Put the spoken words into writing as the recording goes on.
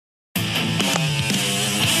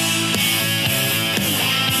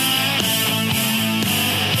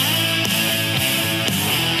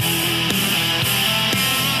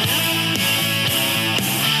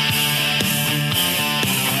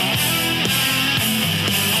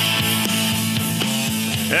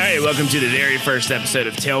All right, welcome to the very first episode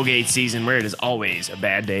of Tailgate Season, where it is always a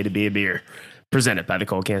bad day to be a beer. Presented by the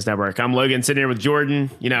Cold Cans Network. I'm Logan, sitting here with Jordan.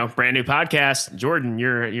 You know, brand new podcast. Jordan,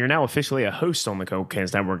 you're now officially a host on the Cold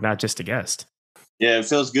Cans Network, not just a guest. Yeah, it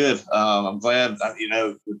feels good. I'm glad. I've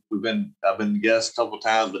been a guest a couple of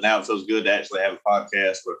times, but now it feels good to actually have a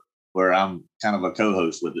podcast where I'm kind of a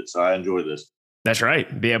co-host with it. So I enjoy this. That's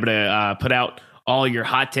right. Be able to put out all your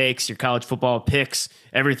hot takes, your college football picks,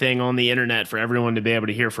 everything on the internet for everyone to be able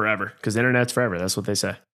to hear forever. Because the internet's forever. That's what they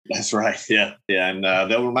say. That's right. Yeah. And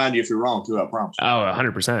they'll remind you if you're wrong, too, I promise. Oh,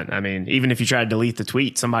 100%. I mean, even if you try to delete the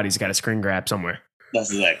tweet, somebody's got a screen grab somewhere. That's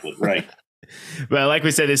exactly right. But like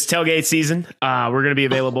we said, it's tailgate season. We're going to be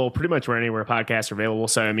available pretty much where anywhere podcasts are available.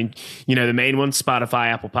 So, I mean, you know, the main ones, Spotify,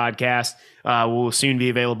 Apple Podcasts, will soon be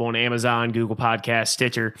available on Amazon, Google Podcasts,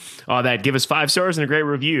 Stitcher, all that. Give us 5 stars and a great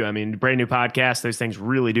review. I mean, brand new podcast. Those things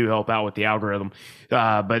really do help out with the algorithm.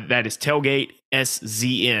 But that is Tailgate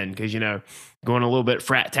SZN because, you know, going a little bit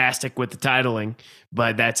frat-tastic with the titling.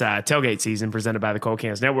 But that's Tailgate Season presented by the Cold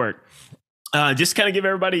Cans Network. Just kind of give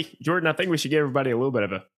everybody, Jordan, I think we should give everybody a little bit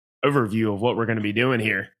of a overview of what we're going to be doing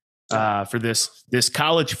here for this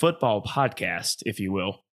college football podcast, if you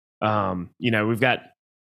will. You know, we've got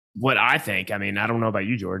what I think, I mean, I don't know about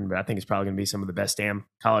you, Jordan, but I think it's probably going to be some of the best damn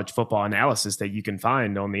college football analysis that you can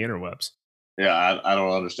find on the interwebs. Yeah, I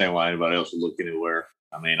don't understand why anybody else would look anywhere.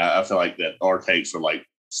 I mean, I feel like that our takes are like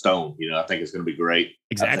stone. You know, I think it's going to be great.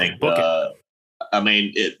 Exactly. I think, I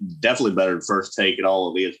mean, it definitely better than First Take at all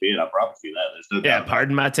of ESPN. I promise you that. There's no doubt.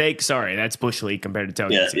 Pardon my take. Sorry, that's Bush League compared to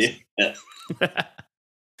Tailgate Season. Yeah.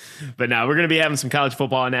 But now we're going to be having some college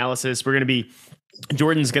football analysis. We're going to be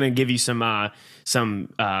Jordan's going to give you some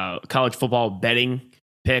college football betting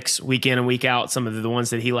picks week in and week out. Some of the ones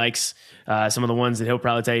that he likes, some of the ones that he'll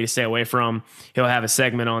probably tell you to stay away from. He'll have a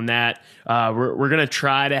segment on that. We're going to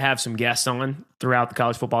try to have some guests on throughout the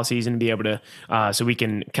college football season to be able to, so we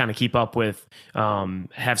can kind of keep up with,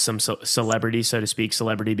 have some celebrity, so to speak,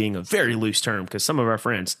 celebrity being a very loose term because some of our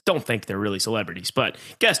friends don't think they're really celebrities, but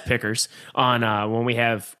guest pickers on when we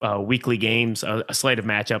have weekly games, a slate of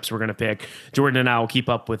matchups we're going to pick. Jordan and I will keep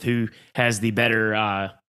up with who has the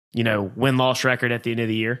better, win-loss record at the end of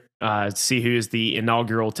the year, see who is the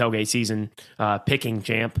inaugural Tailgate Season picking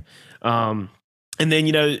champ. And then,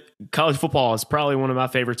 you know, college football is probably one of my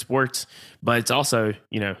favorite sports, but it's also,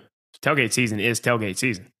 you know, Tailgate Season is Tailgate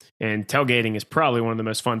Season. And tailgating is probably one of the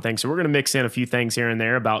most fun things. So we're going to mix in a few things here and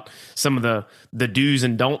there about some of the do's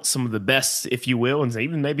and don'ts, some of the best, if you will, and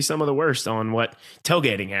even maybe some of the worst on what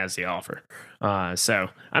tailgating has to offer. So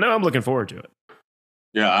I know I'm looking forward to it.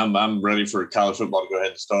 Yeah, I'm ready for college football to go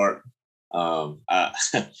ahead and start. I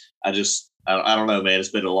don't know, man. It's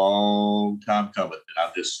been a long time coming,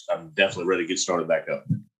 and I'm definitely ready to get started back up.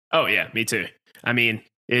 Oh yeah, me too. I mean,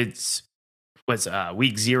 week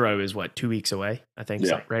 0 is 2 weeks away, I think,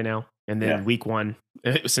 right now, and then week 1,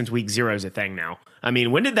 since week 0 is a thing now. I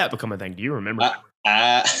mean, when did that become a thing? Do you remember?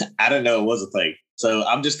 I didn't know it was a thing. So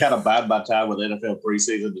I'm just kind of biding my time with NFL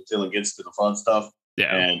preseason until it gets to the fun stuff.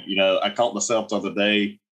 Yeah. And, you know, I caught myself the other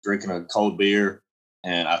day drinking a cold beer.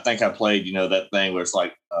 And I think I played, you know, that thing where it's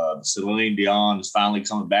like Celine Dion is finally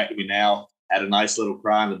coming back to me now. Had a nice little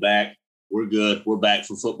cry in the back. We're good. We're back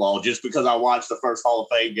for football. Just because I watched the first Hall of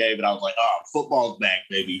Fame game and I was like, oh, football's back,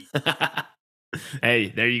 baby. Hey,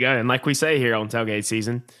 there you go. And like we say here on Tailgate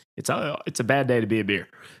Season, it's a bad day to be a beer.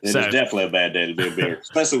 It's definitely a bad day to be a beer,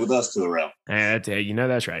 especially with us two around. You know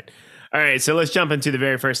that's right. All right, so let's jump into the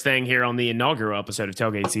very first thing here on the inaugural episode of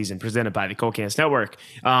Tailgate Season presented by the Cold Cans Network.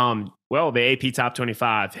 Well, the AP Top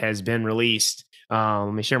 25 has been released.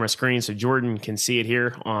 Let me share my screen so Jordan can see it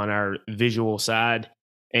here on our visual side.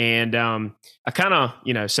 And I kind of,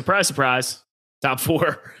 you know, surprise, top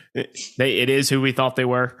 4. It is who we thought they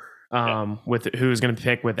were. With who was going to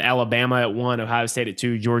pick with Alabama at 1, Ohio State at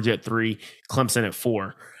 2, Georgia at 3, Clemson at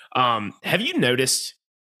 4. Have you noticed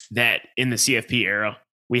that in the CFP era,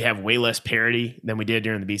 we have way less parity than we did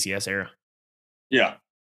during the BCS era? Yeah.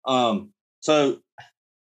 So,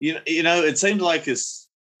 you know, it seems like it's,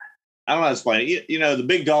 I don't know how to explain it. You know, the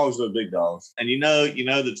big dogs are the big dogs. And, you know,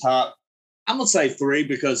 the top, I'm going to say 3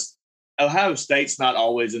 because Ohio State's not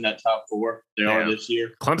always in that top 4. They are this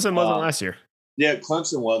year. Clemson wasn't last year. Yeah,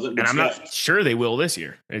 Clemson wasn't. And I'm not sure they will this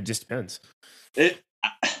year. It just depends.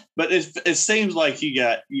 But it seems like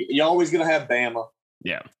you're always going to have Bama.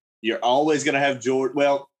 Yeah. You're always going to have Georgia.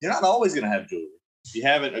 Well, you're not always going to have Georgia. You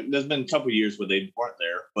haven't. There's been a couple of years where they weren't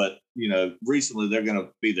there, but you know, recently they're going to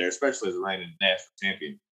be there, especially as a reigning national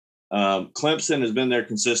champion. Clemson has been there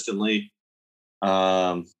consistently,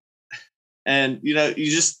 and you know,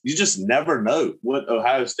 you just never know what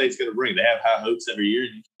Ohio State's going to bring. They have high hopes every year.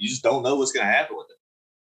 You just don't know what's going to happen with it.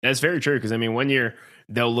 That's very true. Because I mean, one year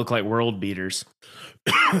they'll look like world beaters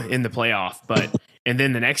in the playoff, and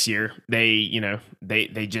then the next year they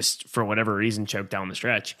just for whatever reason choke down the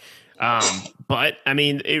stretch. But I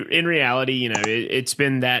mean, in reality, it's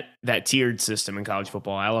been that tiered system in college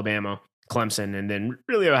football. Alabama, Clemson, and then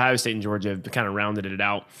really Ohio State and Georgia have kind of rounded it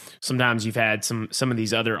out. Sometimes you've had some of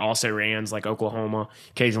these other also rans like Oklahoma,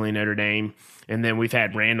 occasionally Notre Dame, and then we've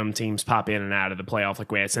had random teams pop in and out of the playoff,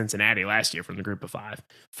 like we had Cincinnati last year from the group of five.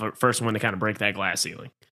 First one to kind of break that glass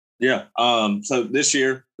ceiling. Yeah. So this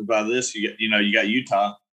year, by this, you got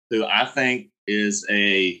Utah, who I think is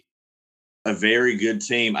a very good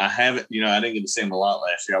team. I didn't get to see them a lot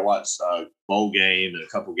last year. I watched a bowl game and a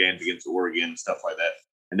couple games against Oregon and stuff like that.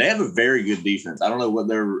 And they have a very good defense. I don't know what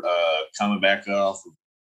they're coming back off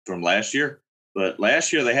from last year, but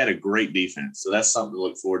last year they had a great defense. So that's something to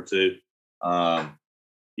look forward to.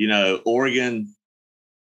 Oregon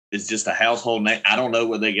is just a household name. I don't know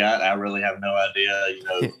what they got. I really have no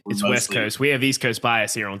idea. It's West Coast. We have East Coast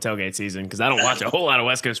bias here on tailgate season because I don't watch a whole lot of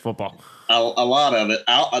West Coast football. A lot of it.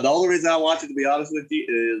 The only reason I watch it, to be honest with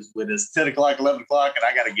you, is when it's 10 o'clock, 11 o'clock, and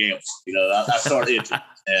I got a game. I start itching.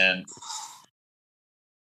 And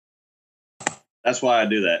that's why I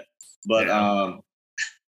do that. But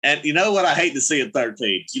and you know what I hate to see at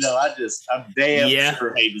 13? I'm damn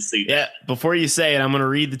sure hate to see that. Yeah, before you say it, I'm going to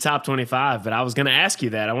read the top 25, but I was going to ask you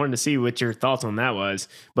that. I wanted to see what your thoughts on that was.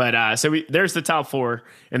 But there's the top four,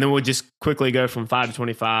 and then we'll just quickly go from 5 to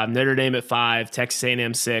 25. Notre Dame at 5, Texas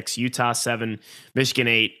A&M 6, Utah 7, Michigan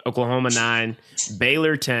 8, Oklahoma 9,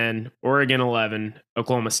 Baylor 10, Oregon 11,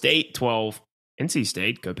 Oklahoma State 12, NC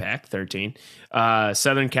State, go Pack, 13,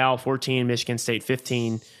 Southern Cal 14, Michigan State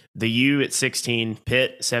 15, the U at 16,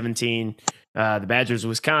 Pitt 17, the Badgers of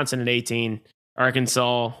Wisconsin at 18,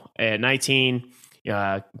 Arkansas at 19,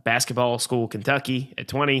 basketball school Kentucky at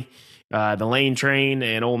 20, the Lane Train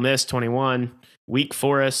and Ole Miss 21, Wake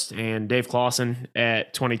Forest and Dave Clawson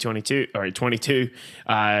at 22,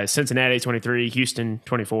 Cincinnati 23, Houston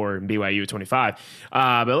 24, and BYU at 25.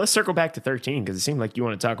 But let's circle back to 13 because it seemed like you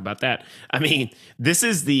want to talk about that. I mean, this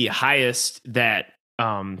is the highest that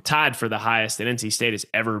tied for the highest that NC State has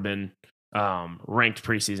ever been ranked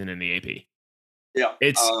preseason in the AP. Yeah,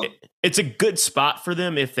 it's a good spot for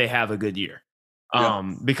them if they have a good year,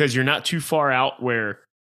 because you're not too far out where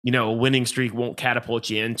a winning streak won't catapult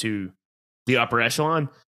you into the upper echelon,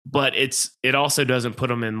 but it also doesn't put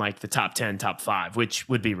them in like the top 10, top 5, which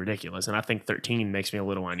would be ridiculous. And I think 13 makes me a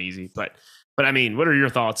little uneasy. But I mean, what are your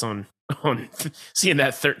thoughts on seeing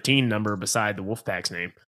that 13 number beside the Wolfpack's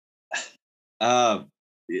name? I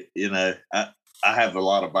have a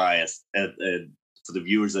lot of bias, and for the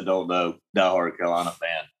viewers that don't know, diehard Carolina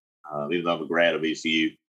fan, even though I'm a grad of ECU,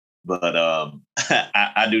 but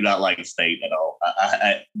I do not like State at all.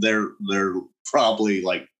 They're probably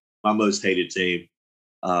like my most hated team,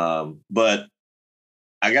 but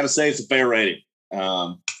I got to say it's a fair rating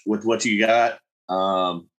with what you got.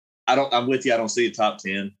 I'm with you. I don't see a top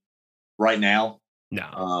 10 right now.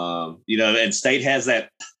 No, and State has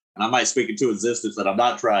that. And I might speak into existence that I'm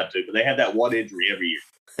not trying to, but they have that one injury every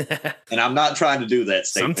year. And I'm not trying to do that.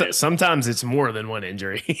 Sometimes it's more than one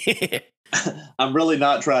injury. I'm really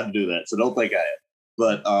not trying to do that. So don't think I am.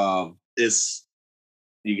 But it's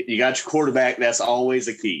you got your quarterback. That's always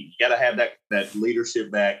a key. You got to have that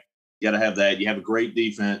leadership back. You got to have that. You have a great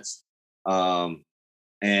defense. And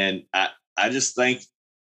I just think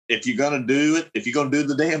if you're going to do it, if you're going to do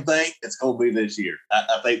the damn thing, it's going to be this year.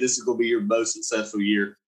 I think this is going to be your most successful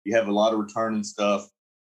year. You have a lot of returning stuff.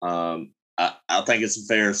 I think it's a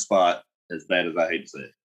fair spot, as bad as I hate to say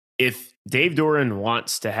it. If Dave Doeren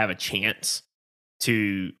wants to have a chance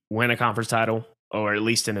to win a conference title, or at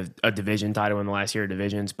least in a division title in the last year of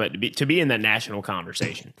divisions, but to be in that national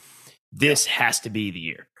conversation, this has to be the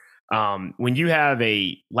year. When you have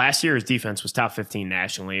last year's defense was top 15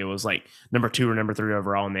 nationally, it was like number 2 or number 3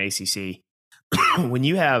 overall in the ACC. When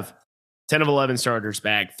you have 10 of 11 starters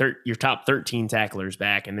back, your top 13 tacklers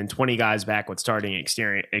back, and then 20 guys back with starting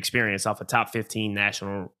experience off a top 15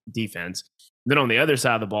 national defense. Then on the other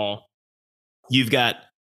side of the ball, you've got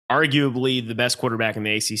arguably the best quarterback in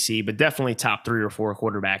the ACC, but definitely top 3 or 4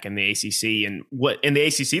 quarterback in the ACC. And what in the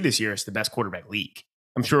ACC this year is the best quarterback league.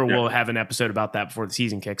 I'm sure we'll have an episode about that before the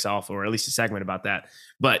season kicks off, or at least a segment about that.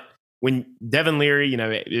 But when Devin Leary,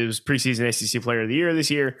 it was preseason ACC Player of the Year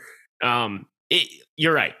this year.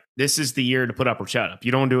 You're right. This is the year to put up or shut up.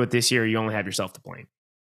 You don't do it this year, you only have yourself to blame.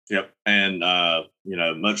 Yep. And,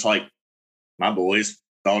 much like my boys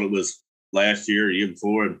thought it was last year, year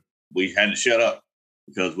before, and we had to shut up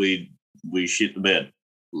because we shit the bed,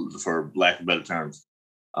 for lack of better terms.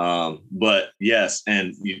 But yes,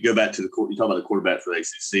 and you go back to you talk about the quarterback for the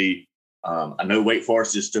ACC. I know Wake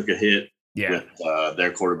Forest just took a hit with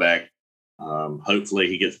their quarterback. Hopefully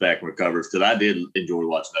he gets back and recovers, because I did enjoy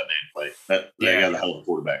watching that man play. They got a hell of a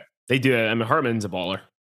quarterback. They do. I mean, Hartman's a baller.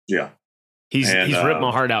 Yeah. He's ripped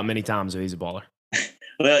my heart out many times, so he's a baller.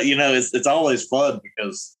 Well, it's always fun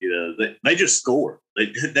because they just score.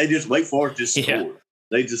 They just Wake Forest just score. Yeah.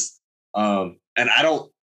 They just and I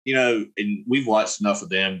don't and we've watched enough of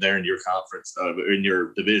them. They're in your conference, in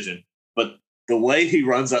your division, but the way he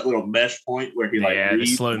runs that little mesh point where he the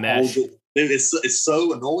slow mesh. It's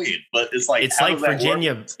so annoying, but it's like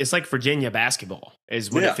Virginia. It's like Virginia basketball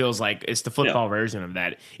is what it feels like. It's the football version of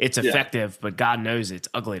that. It's effective, but God knows it's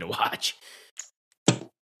ugly to watch.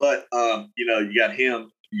 But you got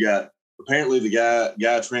him. You got apparently the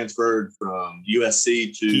guy transferred from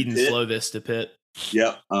USC to Keaton Pitt. Slovis to Pitt.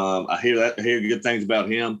 Yep. I hear good things about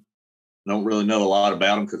him. I don't really know a lot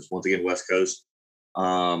about him because once again, West Coast.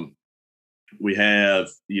 We have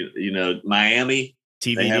Miami.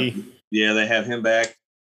 TVD. They have him back.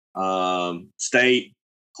 State,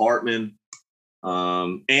 Hartman,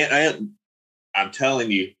 and I'm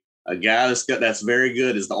telling you, a guy that's very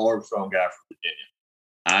good is the Armstrong guy from Virginia.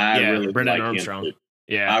 I really Brendan like Armstrong. Him too.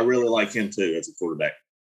 Yeah, I really like him too as a quarterback.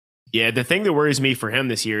 Yeah, the thing that worries me for him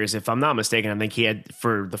this year is, if I'm not mistaken, I think he had,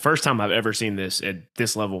 for the first time I've ever seen this at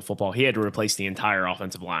this level of football, he had to replace the entire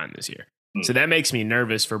offensive line this year. So that makes me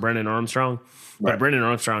nervous for Brendan Armstrong. But Brendan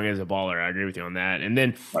Armstrong is a baller. I agree with you on that. And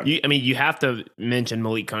then, you have to mention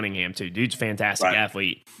Malik Cunningham, too. Dude's a fantastic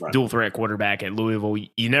athlete, dual threat quarterback at Louisville.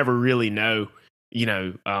 You never really know,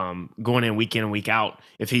 going in and week out,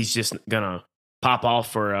 if he's just going to pop off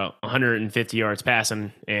for 150 yards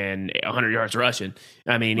passing and 100 yards rushing.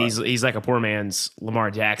 I mean, he's like a poor man's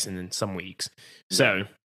Lamar Jackson in some weeks. So,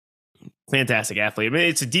 fantastic athlete. I mean,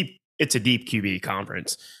 it's a deep QB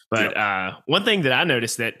conference. But one thing that I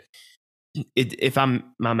noticed that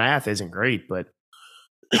my math isn't great, but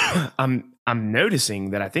I'm noticing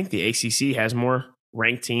that I think the ACC has more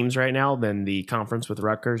ranked teams right now than the conference with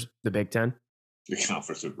Rutgers, the Big Ten. The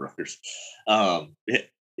conference with Rutgers. Let's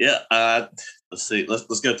see.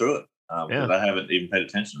 Let's go through it. Because I haven't even paid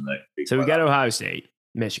attention to that. So we got Ohio State,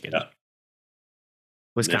 Michigan,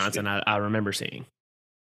 Wisconsin. I remember seeing.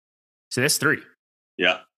 So that's 3.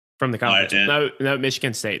 Yeah. From the conference. Right, no,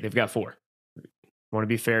 Michigan State. They've got 4. Want to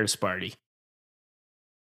be fair to Sparty.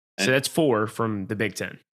 So that's 4 from the Big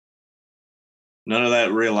Ten. None of that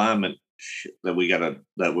realignment that we're going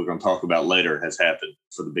to talk about later has happened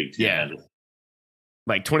for the Big Ten. Yeah.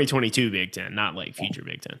 Like 2022 Big Ten, not like future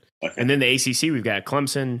Big Ten. Okay. And then the ACC, we've got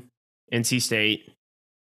Clemson, NC State,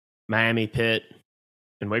 Miami, Pitt,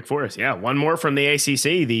 and Wake Forest. Yeah, one more from the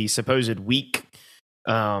ACC, the supposed weak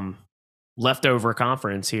leftover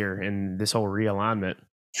conference here in this whole realignment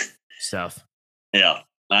stuff. Yeah.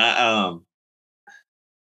 I'm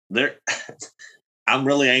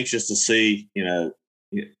really anxious to see,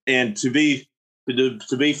 and to be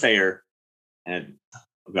fair, and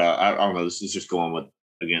I don't know, this is just going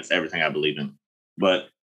against everything I believe in, but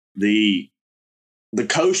the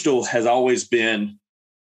Coastal has always been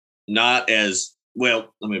not as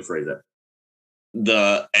well. Let me rephrase that.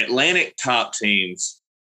 The Atlantic top teams,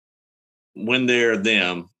 when they're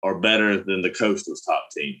them, are better than the Coastal's top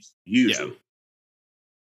teams usually.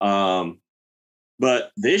 Yeah.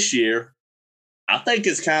 But this year, I think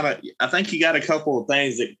you got a couple of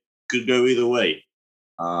things that could go either way.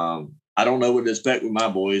 I don't know what to expect with my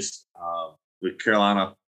boys. With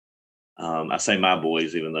Carolina, I say my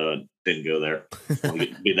boys, even though I didn't go there. I want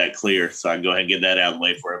to be that clear, so I can go ahead and get that out of the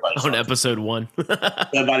way for everybody. On episode 1.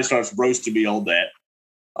 Everybody starts roasting me on that.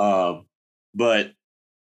 But,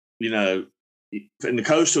 in the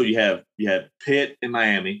Coastal, you have Pitt and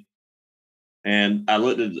Miami. And I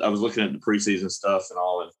was looking at the preseason stuff and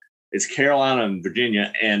all, and it's Carolina and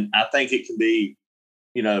Virginia. And I think it can be,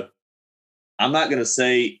 I'm not going to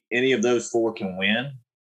say any of those 4 can win,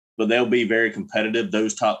 but they'll be very competitive,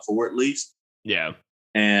 those top 4 at least. Yeah.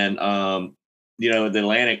 And, the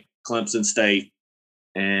Atlantic, Clemson State,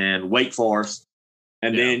 and Wake Forest.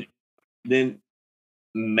 And then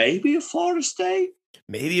maybe a Florida State.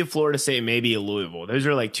 Maybe a Florida State, maybe a Louisville. Those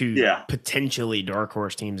are like 2 potentially dark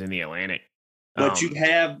horse teams in the Atlantic. But you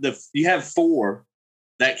have 4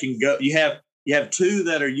 that can go. You have 2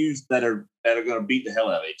 that are going to beat the hell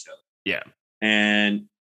out of each other. Yeah. And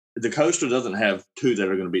the Coastal doesn't have 2 that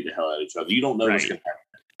are going to beat the hell out of each other. You don't know what's going to happen.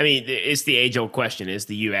 I mean, it's the age-old question: is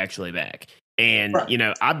the U actually back? And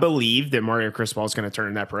I believe that Mario Cristobal is going to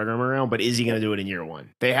turn that program around, but is he going to do it in year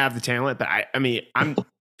 1? They have the talent, but I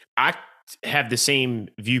have the same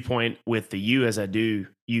viewpoint with the U as I do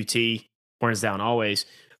UT horns down always.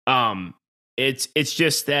 It's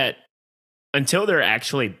just that until they're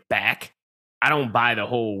actually back, I don't buy the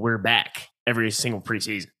whole we're back every single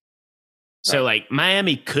preseason. So like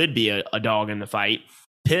Miami could be a dog in the fight.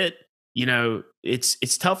 Pitt,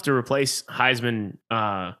 it's tough to replace Heisman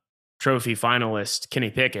Trophy finalist Kenny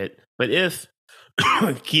Pickett, but if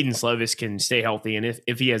Keaton Slovis can stay healthy and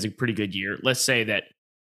if he has a pretty good year, let's say that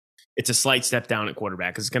it's a slight step down at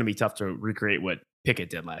quarterback because it's going to be tough to recreate what Pickett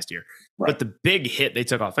did last year. Right. But the big hit they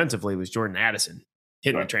took offensively was Jordan Addison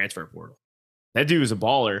hitting the transfer portal. That dude was a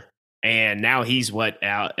baller, and now he's he went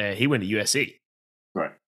to USC.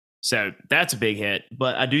 Right. So that's a big hit.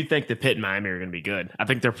 But I do think the Pitt and Miami are going to be good. I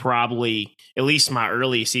think they're probably, at least my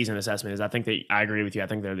early season assessment is, I agree with you. I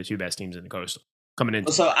think they're the two best teams in the Coastal coming in.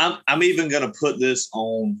 So I'm even going to put this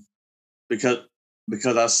on because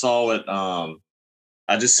I saw it.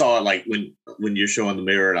 I just saw it like when you're showing the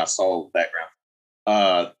mirror and I saw the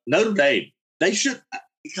background. Notre Dame, they should.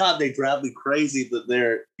 God, they drive me crazy that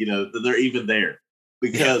they're even there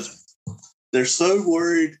because they're so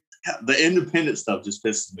worried. The independent stuff just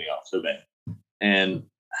pisses me off so bad. And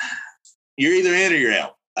you're either in or you're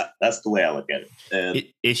out. That's the way I look at it. And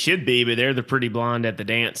it should be, but they're the pretty blonde at the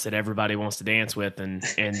dance that everybody wants to dance with, and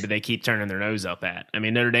they keep turning their nose up at. I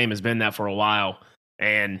mean, Notre Dame has been that for a while,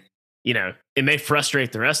 and it may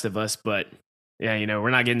frustrate the rest of us, but we're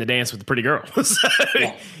not getting to dance with the pretty girl. So,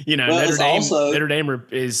 Notre Dame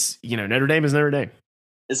is Notre Dame is Notre Dame.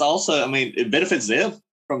 It's also, I mean, it benefits them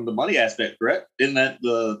from the money aspect, correct? Isn't that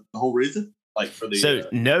the whole reason? Like for the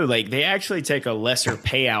no, like they actually take a lesser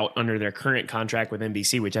payout under their current contract with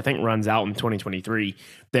NBC, which I think runs out in 2023,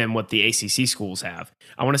 than what the ACC schools have.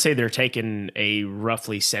 I want to say they're taking a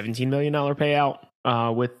roughly $17 million payout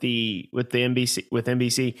with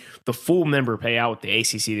NBC. The full member payout with the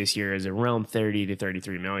ACC this year is around 30 to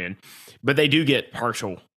 33 million, but they do get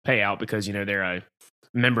partial payout because they're a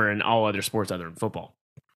member in all other sports other than football.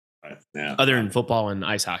 Other than football and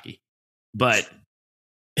ice hockey. But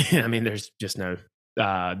I mean, there's just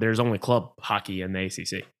there's only club hockey in the ACC.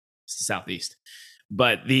 It's the Southeast.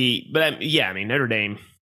 But I mean, Notre Dame,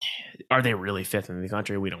 are they really fifth in the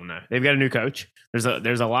country? We don't know. They've got a new coach. There's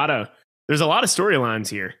a lot of storylines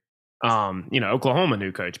here. Oklahoma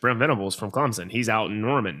new coach, Brent Venables from Clemson. He's out in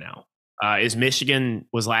Norman now. Is Michigan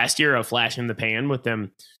was last year a flash in the pan with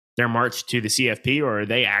their march to the CFP, or are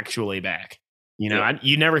they actually back?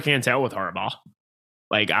 You never can tell with Harbaugh.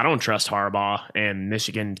 Like, I don't trust Harbaugh and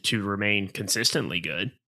Michigan to remain consistently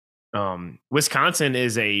good. Wisconsin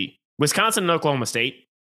and Oklahoma State,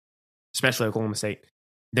 especially Oklahoma State,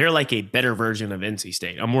 they're like a better version of NC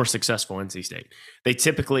State, a more successful NC State. They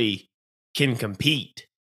typically can compete,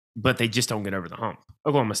 but they just don't get over the hump.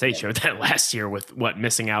 Oklahoma State showed that last year with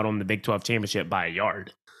missing out on the Big 12 championship by a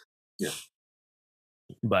yard. Yeah.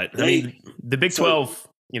 But the Big 12,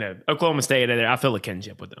 Oklahoma State, I feel a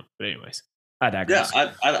kinship with them. But anyways, I digress.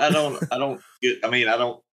 Yeah, I don't get.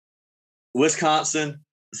 Wisconsin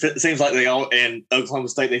seems like they all, and Oklahoma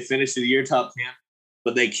State, they finished the year top 10,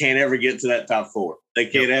 but they can't ever get to that top 4. They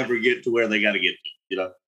can't ever get to where they got to get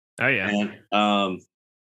to. Oh yeah. And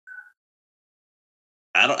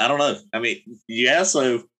I don't know. I mean,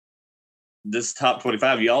 so this top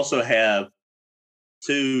 25, you also have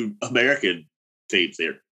 2 American teams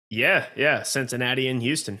here. Yeah. Cincinnati and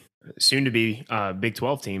Houston, soon to be Big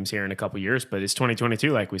 12 teams here in a couple of years, but it's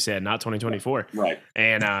 2022, like we said, not 2024. Right.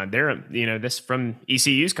 And they're, this from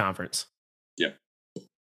ECU's conference. Yeah. I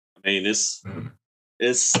mean, it's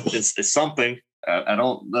something. I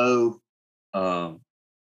don't know.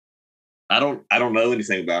 I don't know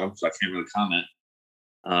anything about them, so I can't really comment.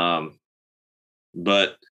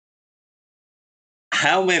 But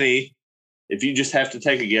how many, if you just have to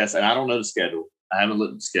take a guess, and I don't know the schedule. I haven't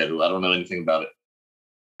looked at the schedule. I don't know anything about it.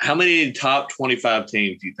 How many top 25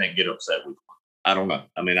 teams do you think get upset with? I don't know.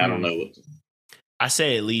 I mean, I don't know what. I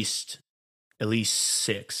say at least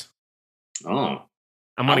 6. Oh,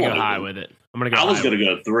 I'm gonna go high with it. I was gonna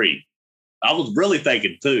go 3. I was really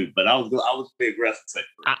thinking 2, but I was be aggressive.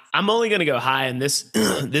 I'm only gonna go high, and this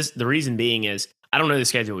the reason being is I don't know the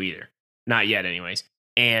schedule either, not yet, anyways.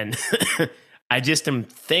 And I just am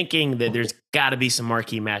thinking that there's got to be some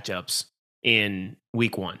marquee matchups in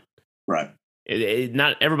week 1. Right.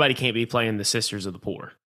 Not everybody can't be playing the Sisters of the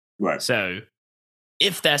Poor. Right. So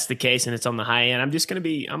if that's the case and it's on the high end, I'm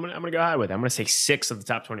gonna go high with it. I'm gonna say 6 of the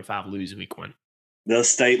top 25 lose week 1. The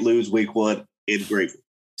State lose week 1 in Greenville.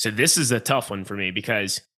 So this is a tough one for me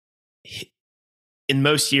because in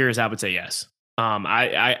most years I would say yes.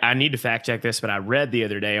 I need to fact check this, but I read the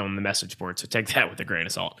other day on the message board, so take that with a grain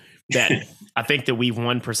of salt, that I think that we've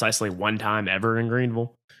won precisely 1 time ever in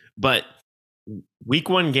Greenville. But week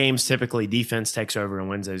one games, typically defense takes over and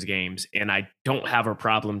wins those games. And I don't have a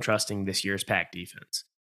problem trusting this year's Pack defense.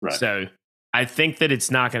 Right. So I think that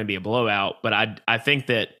it's not going to be a blowout, but I think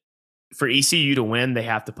that for ECU to win, they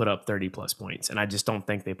have to put up 30 plus points. And I just don't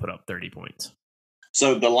think they put up 30 points.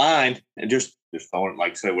 So the line, and just throwing,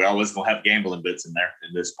 like I said, we're always going to have gambling bits in there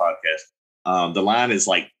in this podcast. The line is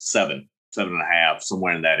like 7.5,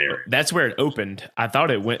 somewhere in that area. That's where it opened. I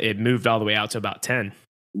thought it moved all the way out to about 10.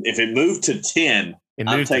 If it moved to 10,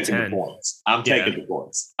 I'm taking the points. I'm taking the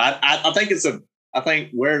points. I think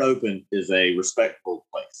where it opened is a respectable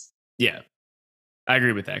place. Yeah, I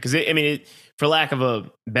agree with that. Because, for lack of a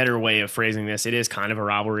better way of phrasing this, it is kind of a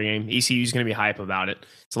rivalry game. ECU is going to be hype about it.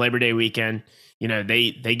 It's Labor Day weekend.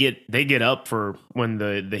 They get up for when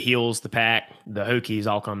the Heels, the Pack, the Hokies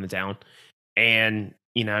all come to town. And,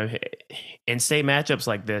 in-state matchups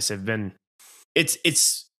like this have been – it's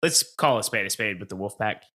let's call a spade with the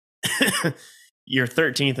Wolfpack. You're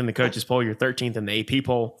 13th in the coaches poll. You're 13th in the AP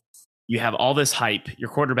poll. You have all this hype. Your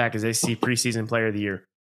quarterback is ACC preseason player of the year.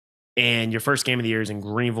 And your first game of the year is in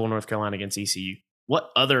Greenville, North Carolina against ECU. What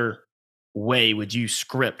other way would you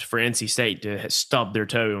script for NC State to stub their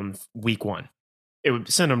toe on week one? It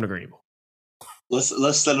would send them to Greenville.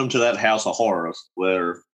 Let's send them to that house of horrors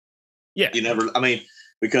where you never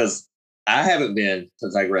 – because I haven't been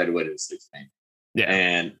since I graduated at 16. Yeah.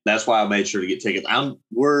 And that's why I made sure to get tickets.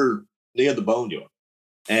 We're near the Boneyard.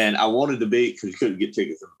 And I wanted to be, because you couldn't get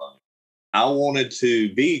tickets in the Boneyard. I wanted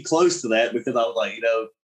to be close to that because I was like,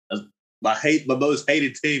 my most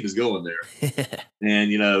hated team is going there.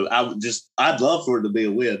 And, I'd love for it to be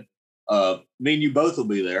a win. Me and you both will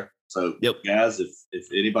be there. So, guys,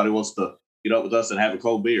 if anybody wants to get up with us and have a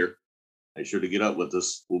cold beer, make sure to get up with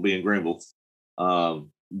us. We'll be in Greenville.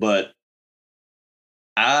 But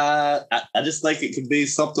I just think it could be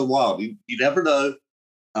something wild. You never know.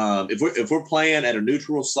 If we're playing at a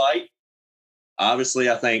neutral site, obviously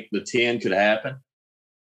I think the 10 could happen,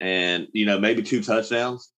 and maybe 2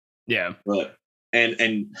 touchdowns. Yeah, but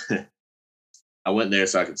and I went there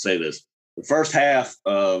so I could say this. The first half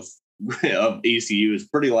of ECU is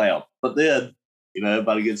pretty loud, but then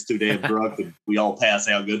everybody gets too damn drunk and we all pass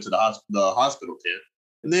out, and go to the hospital tent,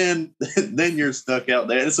 and then you're stuck out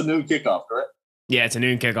there. It's a noon kickoff, correct? Yeah, it's a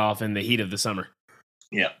noon kickoff in the heat of the summer.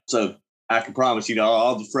 Yeah, so I can promise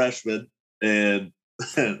all the freshmen and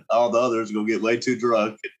all the others are going to get way too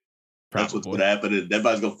drunk. That's what's going to happen, and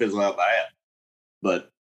everybody's going to fizzle out bad. But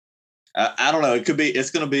I don't know.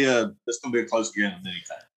 It's going to be a close game at any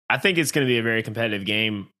time. I think it's going to be a very competitive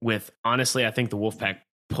game. Honestly, I think the Wolfpack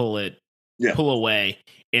pull away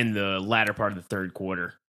in the latter part of the third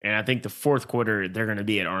quarter. And I think the fourth quarter, they're going to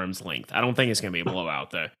be at arm's length. I don't think it's going to be a blowout,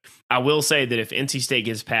 though. I will say that if NC State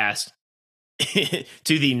gets past to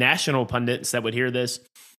the national pundits that would hear this,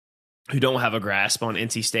 who don't have a grasp on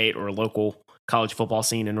NC State or local college football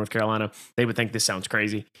scene in North Carolina, they would think this sounds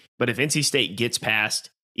crazy. But if NC State gets past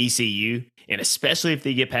ECU, and especially if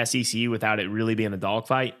they get past ECU without it really being a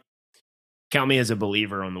dogfight, count me as a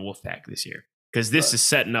believer on the Wolfpack this year. Because this is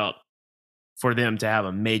setting up for them to have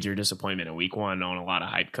a major disappointment in week one on a lot of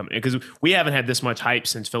hype coming. Because we haven't had this much hype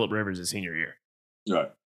since Phillip Rivers' senior year.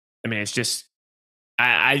 Right. It's just,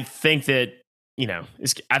 I think that,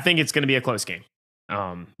 I think it's going to be a close game.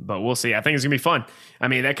 But we'll see. I think it's going to be fun.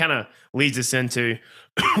 That kind of leads us into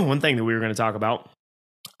one thing that we were going to talk about.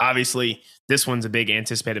 Obviously, this one's a big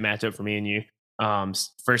anticipated matchup for me and you.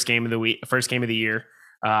 First game of the year.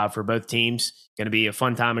 For both teams. Going to be a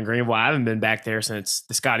fun time in Greenville. I haven't been back there since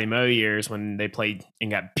the Scotty Moe years when they played and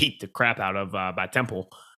got beat the crap out of by Temple.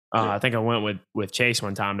 I think I went with Chase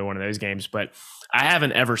one time to one of those games, but I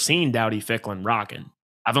haven't ever seen Dowdy Ficklin rocking.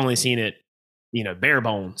 I've only seen it, bare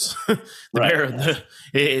bones.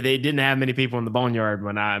 They didn't have many people in the boneyard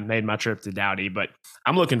when I made my trip to Dowdy, but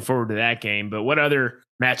I'm looking forward to that game. But what other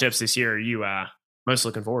matchups this year are you most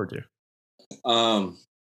looking forward to?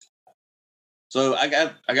 So I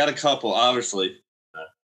got a couple, obviously.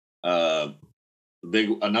 Another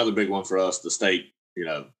big one for us, the state,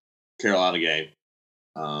 Carolina game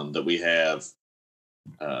that we have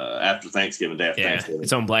after Thanksgiving, Day after Thanksgiving.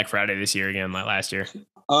 It's on Black Friday this year again, like last year.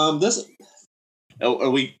 Are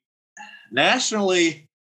we nationally?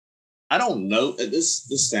 I don't know.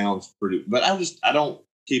 This sounds pretty, but I don't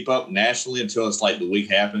keep up nationally until it's like the week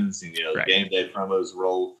happens and the game day promos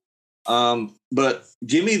roll. But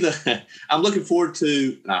give me I'm looking forward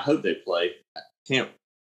to, and I hope they play. I can't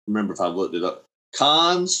remember if I've looked it up.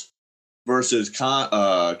 Cons versus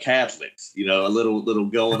Catholics. A little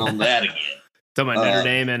going on that again. Talking about Notre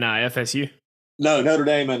Dame and FSU. No, Notre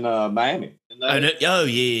Dame and Miami.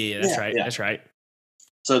 Yeah, that's right.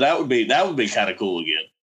 So that would be kind of cool again.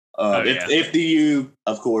 If the U,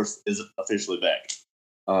 of course, is officially back.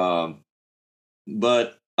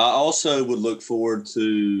 But I also would look forward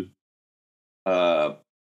to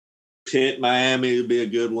Pitt, Miami would be a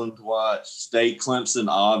good one to watch. State, Clemson,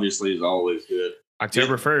 obviously, is always good.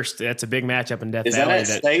 October 1st, that's a big matchup in Death Is Valley. Is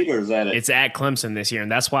that at State or is that at? It's at Clemson this year,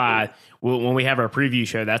 and that's why when we have our preview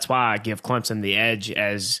show, that's why I give Clemson the edge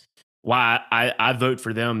as why I vote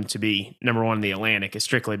for them to be number one in the Atlantic is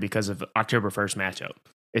strictly because of October 1st matchup.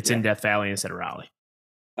 It's in Death Valley instead of Raleigh.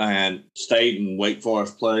 And State and Wake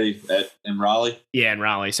Forest play in Raleigh? Yeah, in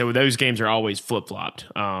Raleigh. So those games are always flip-flopped.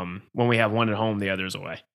 When we have one at home, the other is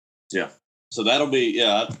away. Yeah. So that'll be,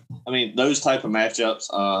 I mean, those type of matchups,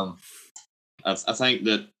 I think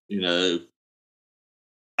that,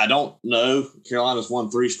 I don't know. Carolina's won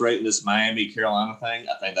 3 straight in this Miami-Carolina thing.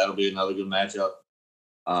 I think that'll be another good matchup.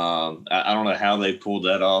 I don't know how they pulled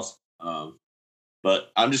that off.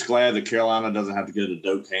 But I'm just glad that Carolina doesn't have to go to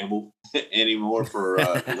Doak Campbell anymore for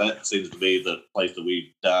that seems to be the place that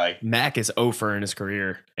we die. Mac is 0 in his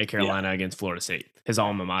career at Carolina against Florida State, his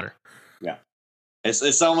alma mater. Yeah.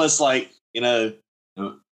 It's almost like, I know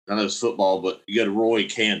it's football, but you go to Roy,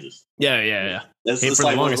 Kansas. Yeah. For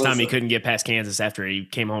the longest time, he couldn't get past Kansas after he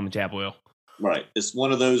came home to Chapel Hill. Right. It's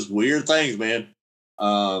one of those weird things, man.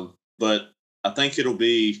 But I think it'll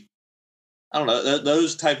be, I don't know,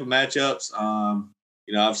 those type of matchups.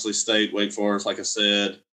 Obviously State, Wake Forest, like I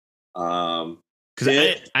said. Because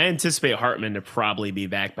I anticipate Hartman to probably be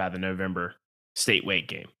back by the November State Wake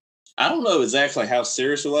game. I don't know exactly how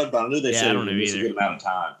serious it was, but I knew they said it was a good amount of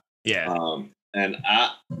time. Yeah. And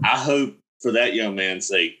I hope for that young man's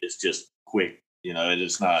sake, it's just quick.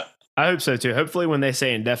 It's not. I hope so too. Hopefully, when they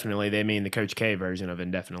say indefinitely, they mean the Coach K version of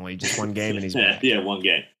indefinitely, just one game and he's back. Yeah, one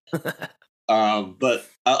game. But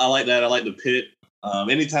I like that. I like the Pitt.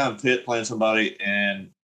 Anytime Pitt playing somebody, and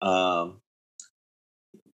the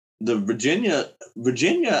Virginia,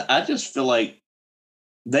 I just feel like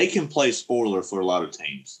they can play spoiler for a lot of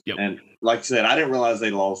teams. Yep. And like I said, I didn't realize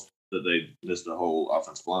that they missed the whole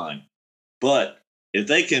offensive line. But if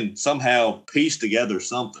they can somehow piece together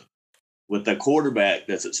something with the quarterback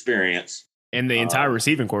that's experienced. And the entire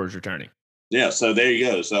receiving corps is returning. Yeah, so there you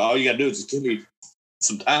go. So all you got to do is just give me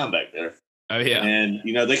some time back there. Oh, yeah. And,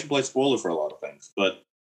 they can play spoiler for a lot of things. But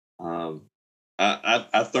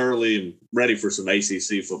I thoroughly am ready for some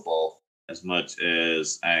ACC football as much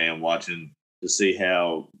as I am watching to see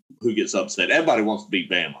who gets upset. Everybody wants to beat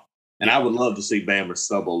Bama. And I would love to see Bama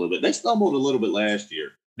stumble a little bit. They stumbled a little bit last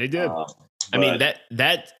year. They did. I mean,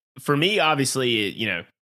 that for me, obviously,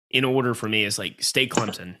 in order for me is like State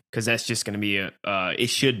Clemson, because that's just going to be it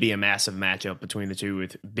should be a massive matchup between the two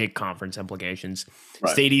with big conference implications.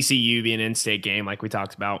 Right. State ECU being an in-state game, like we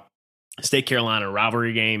talked about. State Carolina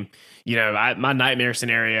rivalry game. My nightmare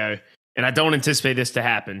scenario, and I don't anticipate this to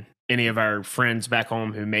happen. Any of our friends back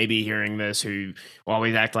home who may be hearing this, who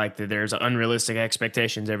always act like that there's unrealistic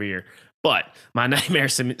expectations every year. But my nightmare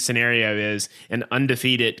scenario is an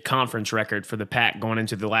undefeated conference record for the Pac going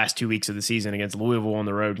into the last 2 weeks of the season against Louisville on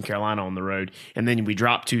the road and Carolina on the road. And then we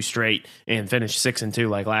drop 2 straight and finish 6-2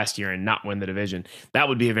 like last year and not win the division. That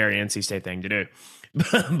would be a very NC State thing to do.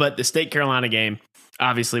 But the State Carolina game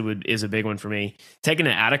obviously is a big one for me. Taking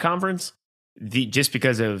it out of conference, just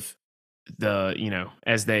because of the,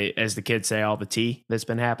 as the kids say, all the tea that's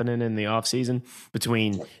been happening in the offseason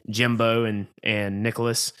between Jimbo and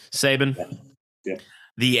Nicholas Saban. Yeah.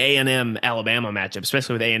 The A&M Alabama matchup,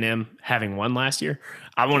 especially with A&M having won last year,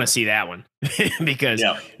 I want to see that one because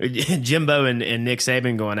Jimbo and Nick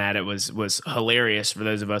Saban going at it was hilarious for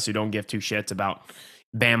those of us who don't give 2 shits about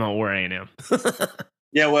Bama or A&M.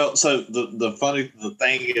 Yeah, well, so the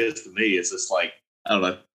thing is to me is just like, I don't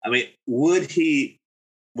know. I mean, would he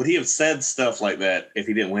have said stuff like that if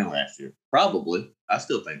he didn't win last year? Probably. I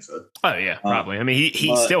still think so. Oh, yeah, probably. I mean,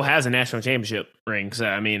 he still has a national championship ring. So,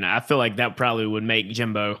 I mean, I feel like that probably would make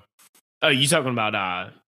Jimbo. Oh, you talking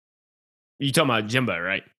about Jimbo,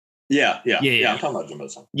 right? Yeah. I'm talking about Jimbo.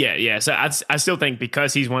 Yeah. So I still think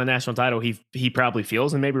because he's won a national title, he probably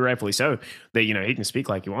feels, and maybe rightfully so, that he can speak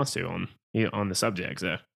like he wants to on the subject.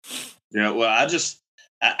 So yeah, well, I'm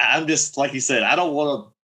just like you said, I don't want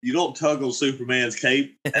to. You don't tug on Superman's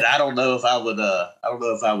cape, and I don't know if I would. I don't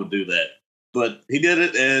know if I would do that, but he did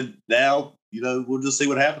it, and now we'll just see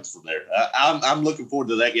what happens from there. I'm looking forward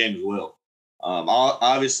to that game as well.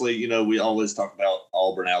 Obviously, we always talk about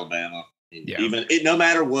Auburn, Alabama. Yeah. Even no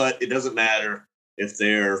matter what, it doesn't matter if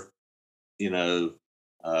they're,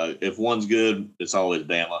 if one's good, it's always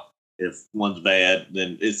Bama. If one's bad,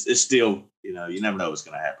 then it's still, you never know what's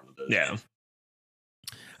going to happen with those. Yeah.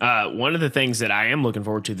 One of the things that I am looking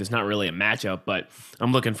forward to, that's not really a matchup, but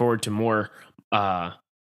I'm looking forward to more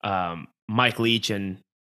Mike Leach and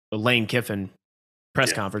Lane Kiffin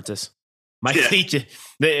press conferences. Mike Leach,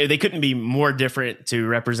 they couldn't be more different to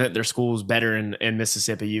represent their schools better in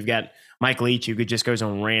Mississippi. You've got Mike Leach, who just goes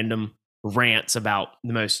on random rants about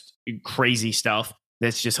the most crazy stuff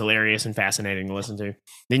that's just hilarious and fascinating to listen to.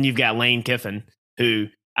 Then you've got Lane Kiffin, who,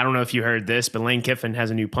 I don't know if you heard this, but Lane Kiffin has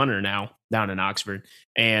a new punter now down in Oxford.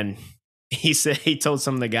 And he said he told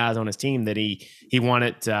some of the guys on his team that he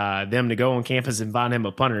wanted them to go on campus and find him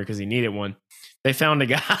a punter because he needed one. They found a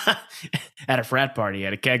guy at a frat party,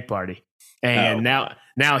 at a keg party. And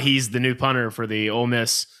now he's the new punter for the Ole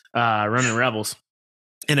Miss Running Rebels.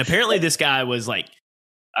 And apparently this guy was like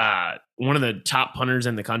one of the top punters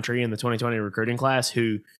in the country in the 2020 recruiting class,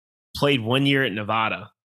 who played 1 year at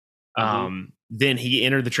Nevada. Then he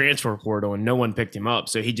entered the transfer portal and no one picked him up.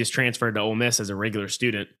 So he just transferred to Ole Miss as a regular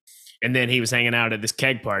student. And then he was hanging out at this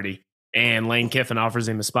keg party, and Lane Kiffin offers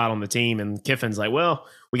him a spot on the team. And Kiffin's like, well,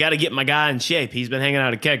 we got to get my guy in shape. He's been hanging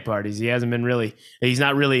out at keg parties. He's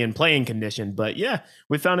not really in playing condition, but yeah,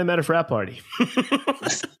 we found him at a frat party.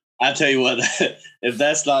 I tell you what, if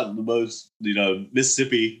that's not the most,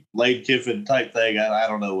 Mississippi Lane Kiffin type thing, I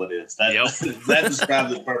don't know what is. That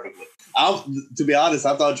describes it perfectly. To be honest,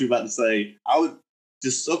 I thought you were about to say, I would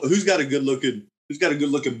just, who's got a good looking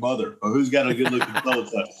mother, or who's got a good looking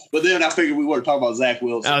so-and-so. But then I figured we weren't talking about Zach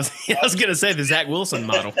Wilson. I was going to say the Zach Wilson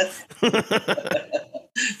model.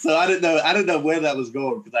 So I didn't know where that was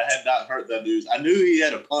going, because I had not heard that news. I knew he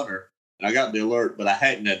had a punter, and I got the alert, but I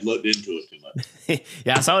hadn't looked into it too much.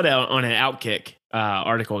 Yeah, I saw it on an Outkick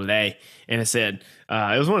article today, and it said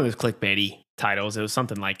it was one of those clickbaity titles. It was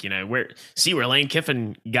something like, where Lane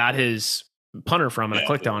Kiffin got his punter from, and I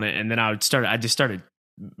clicked on it, and then I just started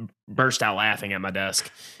burst out laughing at my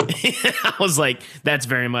desk. I was like, that's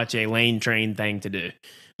very much a Lane Train thing to do.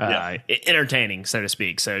 Entertaining, so to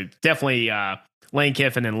speak. So definitely Lane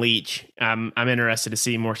Kiffin and Leach. I'm interested to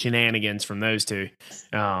see more shenanigans from those two.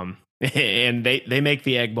 And they make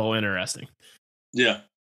the Egg Bowl interesting. Yeah.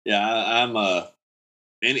 I'm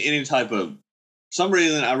any type of, some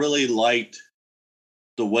reason I really liked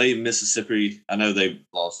the way Mississippi, I know they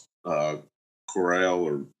lost Corral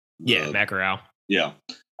or Matt Corral. Yeah,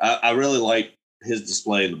 I really like his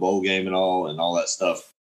display in the bowl game and all that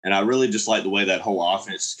stuff, and I really just like the way that whole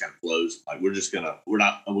offense just kind of flows. Like we're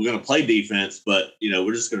gonna play defense, but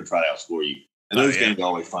we're just gonna try to outscore you. And those games are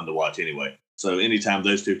always fun to watch anyway. So anytime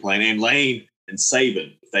those two playing, and Lane and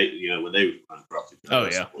Saban, if they when they run across each other,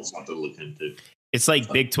 it's something to look into. It's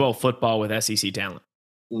like Big 12 football with SEC talent,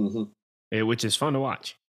 which is fun to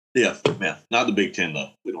watch. Yeah, not the Big 10 though.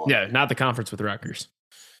 Not the conference with Rutgers.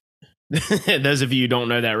 Those of you who don't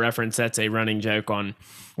know that reference, that's a running joke on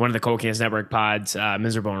one of the Cold Cans Network pods,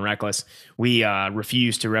 Miserable and Reckless. We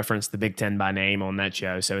refuse to reference the Big Ten by name on that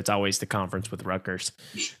show, so it's always the conference with Rutgers.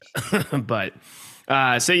 But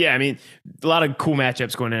a lot of cool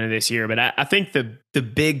matchups going into this year. But I think the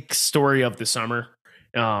big story of the summer,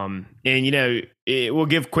 we'll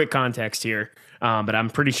give quick context here, but I'm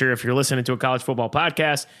pretty sure if you're listening to a college football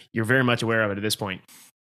podcast, you're very much aware of it at this point.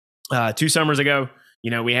 2 summers ago,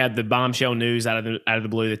 we had the bombshell news out of the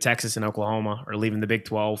blue that Texas and Oklahoma are leaving the Big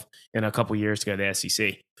 12 in a couple years to go to the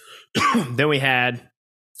SEC. Then we had,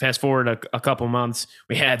 fast forward a couple months,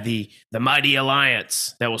 we had the mighty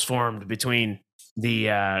alliance that was formed between the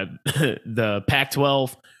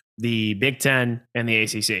Pac-12, the Big 10, and the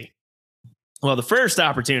ACC. Well, the first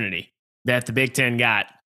opportunity that the Big 10 got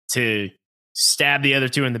to stab the other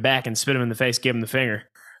two in the back and spit them in the face, give them the finger,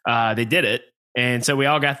 they did it. And so we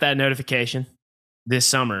all got that notification this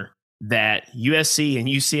summer that USC and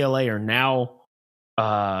UCLA are now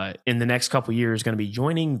in the next couple of years going to be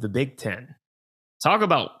joining the Big Ten. Talk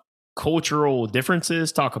about cultural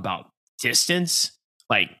differences. Talk about distance.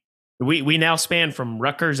 Like we now span from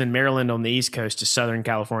Rutgers and Maryland on the East Coast to Southern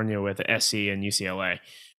California with SC and UCLA.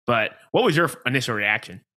 But what was your initial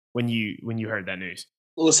reaction when you heard that news?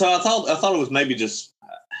 Well, so I thought it was maybe just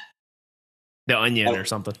the Onion or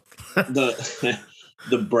something.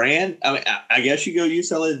 The brand, I mean, I guess you go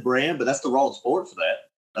UCLA's brand, but that's the wrong sport for that.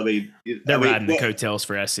 I mean, they're riding the coattails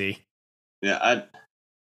for SC. Yeah,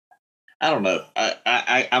 I don't know.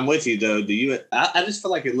 I'm with you though. I just feel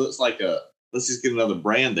like it looks like let's just get another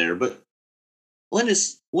brand there. But when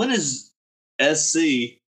is SC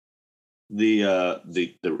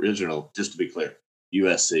the original? Just to be clear,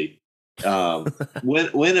 USC.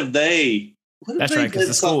 When have they? That's right, because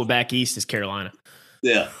the school back east is Carolina.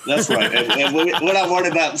 Yeah, that's right. and we're not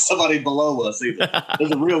worried about somebody below us either. There's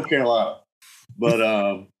a real Carolina. But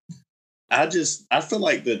I feel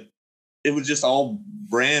like that it was just all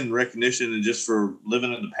brand recognition and just for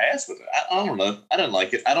living in the past with it. I don't know. I didn't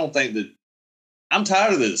like it. I don't think that I'm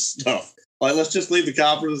tired of this stuff. Like, let's just leave the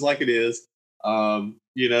conference like it is.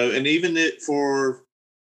 You know, and even for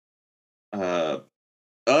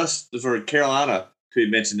us, for Carolina to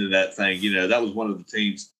be mentioned in that thing, you know, that was one of the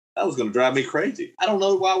teams that was going to drive me crazy. I don't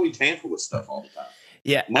know why we tamper with stuff all the time.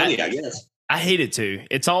 Yeah, money, I guess. I hate it too.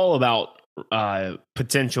 It's all about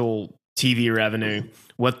potential TV revenue,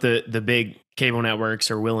 what the big cable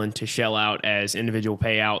networks are willing to shell out as individual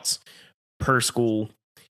payouts per school.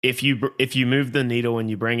 If you move the needle and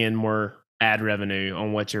you bring in more ad revenue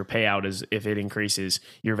on what your payout is, if it increases,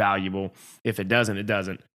 you're valuable. If it doesn't, it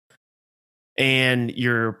doesn't. And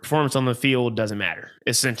your performance on the field doesn't matter.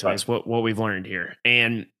 Essentially, is what we've learned here.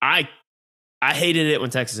 And I hated it when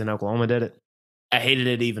Texas and Oklahoma did it. I hated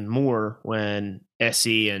it even more when SC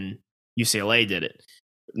and UCLA did it.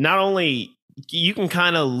 Not only you can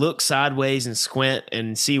kind of look sideways and squint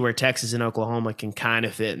and see where Texas and Oklahoma can kind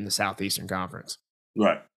of fit in the Southeastern Conference.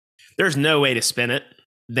 Right. There's no way to spin it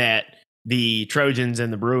that the Trojans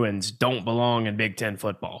and the Bruins don't belong in Big Ten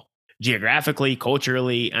football. Geographically,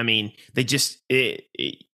 culturally, I mean, they just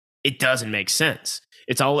it doesn't make sense.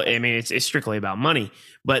 It's all, I mean, it's strictly about money,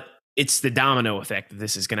 but it's the domino effect that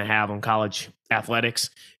this is going to have on college athletics.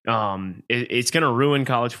 It's going to ruin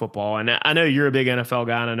college football. And I know you're a big NFL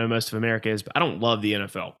guy, and I know most of America is, but I don't love the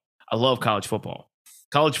NFL. I love college football.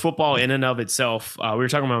 College football in and of itself, we were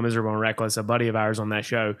talking about Miserable and Reckless. A buddy of ours on that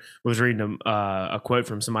show was reading a quote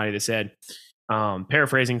from somebody that said,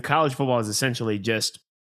 paraphrasing, college football is essentially just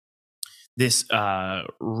this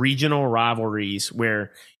regional rivalries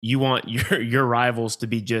where you want your rivals to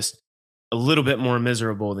be just a little bit more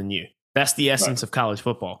miserable than you. That's the essence of college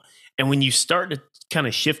football. And when you start to kind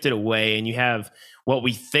of shift it away and you have what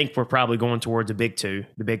we think we're probably going towards the Big Two,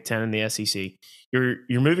 the Big Ten and the SEC, you're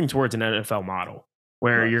moving towards an NFL model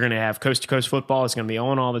where you're going to have coast to coast football. It's going to be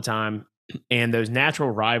on all the time. And those natural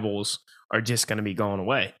rivals are just going to be going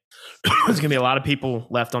away. There's going to be a lot of people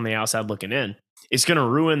left on the outside looking in. It's going to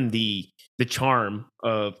ruin the charm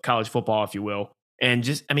of college football, if you will. And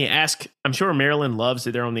just, I mean, I'm sure Maryland loves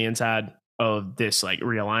that they're on the inside of this like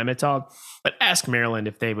realignment talk, but ask Maryland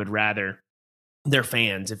if they would rather, their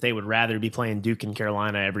fans, if they would rather be playing Duke and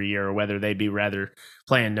Carolina every year or whether they'd be rather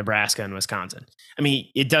playing Nebraska and Wisconsin. I mean,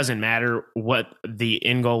 it doesn't matter what the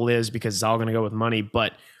end goal is because it's all going to go with money,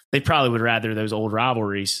 but they probably would rather those old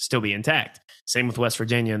rivalries still be intact. Same with West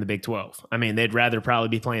Virginia and the Big 12. I mean, they'd rather probably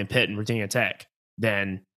be playing Pitt and Virginia Tech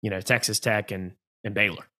than, you know, Texas Tech and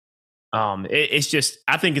Baylor. It's just,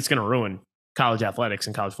 I think it's going to ruin college athletics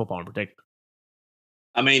and college football in particular.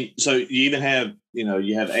 I mean, so you even have, you know,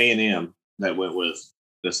 you have A&M that went with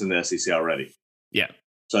that's in the SEC already. Yeah.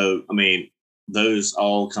 So, I mean, those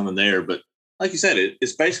all come in there. But like you said,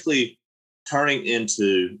 it's basically turning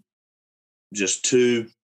into just two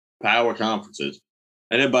power conferences.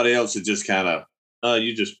 And everybody else is just kind of,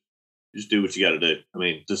 you just do what you got to do. I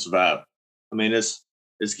mean, to survive. I mean, it's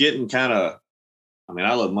getting kind of, I mean,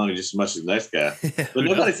 I love money just as much as the next guy. But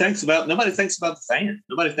nobody thinks about the fan.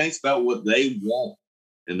 Nobody thinks about what they want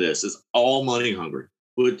in this. It's all money hungry,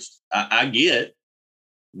 which I get.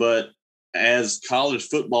 But as college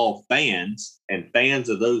football fans and fans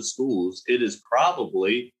of those schools, it is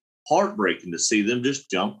probably heartbreaking to see them just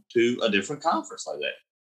jump to a different conference like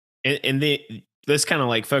that. And let's kind of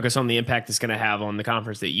like focus on the impact it's going to have on the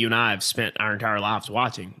conference that you and I have spent our entire lives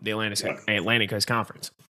watching, the Atlantic Coast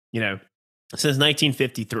Conference. You know, since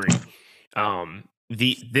 1953,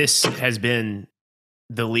 this has been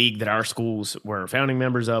the league that our schools were founding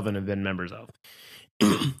members of and have been members of.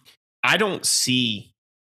 I don't see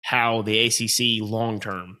how the ACC long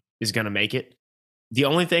term is going to make it. The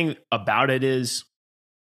only thing about it is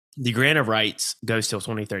the grant of rights goes till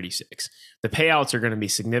 2036. The payouts are going to be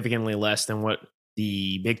significantly less than what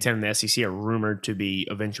the Big Ten and the SEC are rumored to be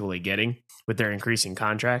eventually getting with their increasing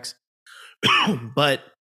contracts. But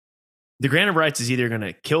the grant of rights is either going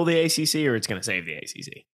to kill the ACC or it's going to save the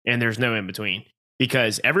ACC. And there's no in between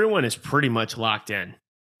because everyone is pretty much locked in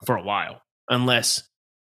for a while, unless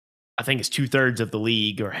I think it's 2/3 of the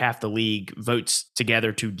league or half the league votes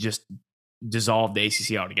together to just dissolve the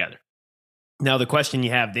ACC altogether. Now, the question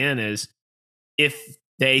you have then is if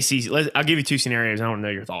the ACC, I'll give you two scenarios. I want to know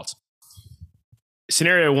your thoughts.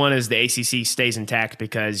 Scenario one is the ACC stays intact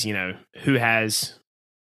because, you know, who has,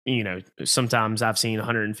 you know, sometimes I've seen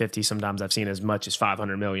 150, sometimes I've seen as much as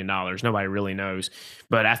 $500 million. Nobody really knows.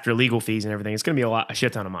 But after legal fees and everything, it's going to be a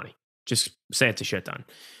shit ton of money. Just say it's a shit ton.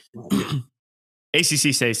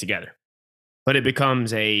 ACC stays together, but it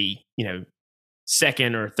becomes a, you know,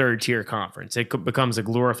 second or third tier conference. It becomes a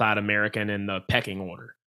glorified American in the pecking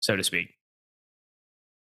order, so to speak.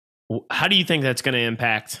 How do you think that's going to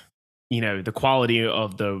impact, you know, the quality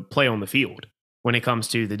of the play on the field? when it comes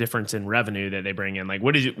to the difference in revenue that they bring in. Like,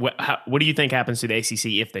 what do you think happens to the ACC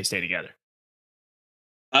if they stay together?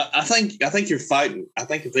 I think you're fighting. I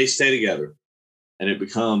think if they stay together and it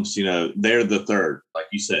becomes, they're the third, like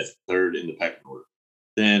you said, third in the pecking order,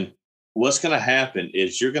 then what's going to happen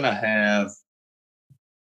is you're going to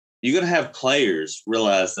have players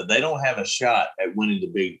realize that they don't have a shot at winning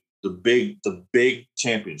the big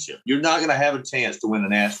championship. You're not going to have a chance to win a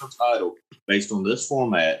national title based on this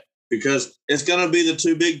format because it's going to be the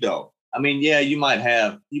two big dog. I mean, yeah, you might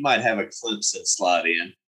have a Clemson slide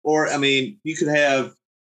in, or I mean, you could have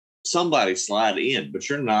somebody slide in, but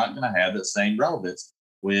you're not going to have that same relevance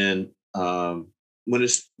when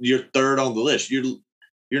it's you're third on the list.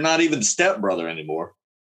 You're not even the stepbrother anymore.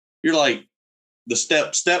 You're like the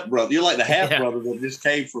step brother. You're like the half brother that just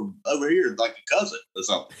came from over here, like a cousin or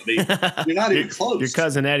something. I mean, you're not even close. Your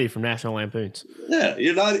cousin Eddie from National Lampoons. Yeah,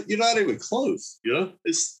 you're not even close.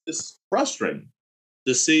 It's frustrating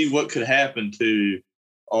to see what could happen to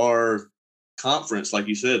our conference, like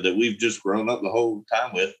you said, that we've just grown up the whole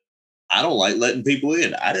time with. I don't like letting people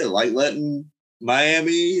in. I didn't like letting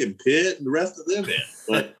Miami and Pitt and the rest of them in.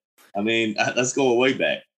 But I mean, let's go way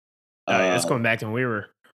back. That's going back to when we were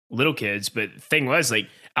little kids. But the thing was, like,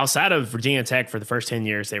 outside of Virginia Tech for the first 10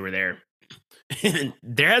 years they were there,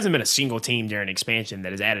 there hasn't been a single team during expansion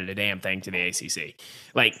that has added a damn thing to the ACC.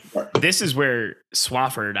 Like, this is where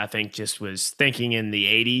Swafford, I think, just was thinking in the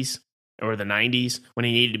 80s or the 90s when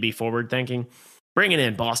he needed to be forward thinking. Bringing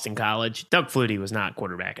in Boston College, Doug Flutie was not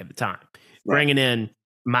quarterback at the time. Right. Bringing in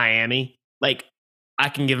Miami, like, I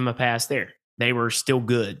can give him a pass there. They were still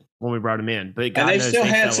good when we brought them in, but God knows still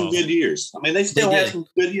had some good years. I mean, they still had some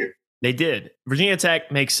good years. They did. Virginia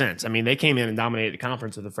Tech makes sense. I mean, they came in and dominated the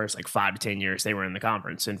conference for the first 5 to 10 years they were in the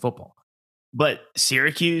conference in football. But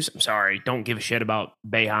Syracuse, I'm sorry, don't give a shit about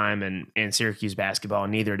Boeheim and Syracuse basketball.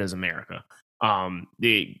 Neither does America.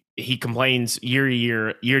 He complains year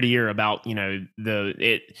to year about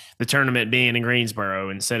the tournament being in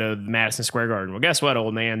Greensboro instead of Madison Square Garden. Well, guess what,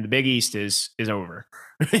 old man? The Big East is over.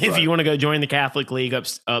 If you want to go join the Catholic League up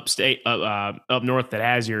north that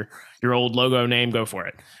has your old logo name, go for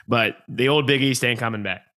it. But the old Big East ain't coming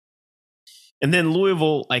back. And then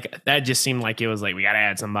Louisville, like, that just seemed like it was like we got to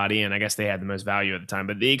add somebody in. I guess they had the most value at the time.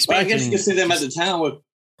 But the expansion, I guess you could see them at the time with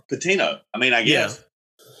Patino. I mean, I guess. Yeah.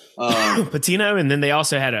 Patino, and then they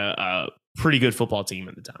also had a pretty good football team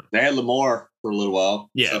at the time. They had Lamar for a little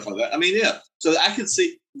while, stuff like that. I mean, yeah. So I could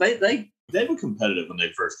see they were competitive when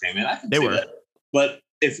they first came in. I can see that. But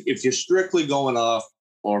if you're strictly going off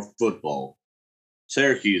or football,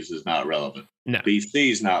 Syracuse is not relevant. No,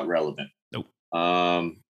 BC is not relevant. Nope.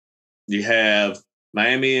 You have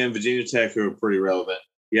Miami and Virginia Tech who are pretty relevant.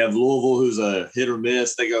 You have Louisville, who's a hit or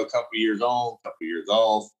miss. They go a couple years on, a couple years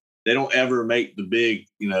off. They don't ever make the big,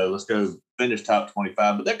 let's go finish top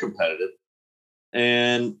 25, but they're competitive.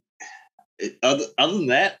 And other than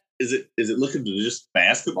that, is it looking to just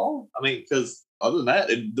basketball? I mean, because other than that,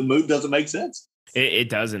 the move doesn't make sense. It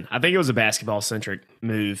doesn't. I think it was a basketball-centric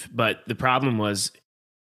move, but the problem was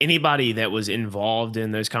anybody that was involved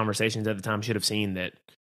in those conversations at the time should have seen that.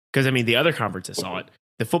 Because, I mean, the other conferences saw it.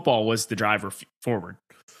 The football was the driver forward.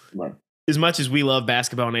 Right. As much as we love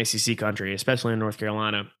basketball in ACC country, especially in North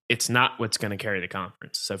Carolina, it's not what's going to carry the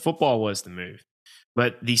conference. So football was the move.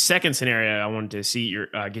 But the second scenario I wanted to see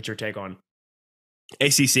get your take on,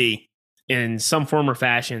 ACC in some form or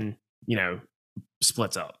fashion,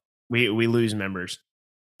 splits up. We lose members.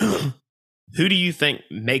 Who do you think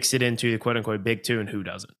makes it into the quote unquote Big Two and who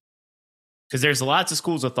doesn't? Because there's lots of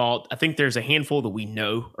schools of thought. I think there's a handful that we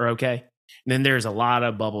know are okay. And then there's a lot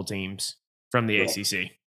of bubble teams from the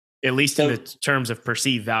ACC. At least in the terms of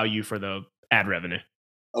perceived value for the ad revenue.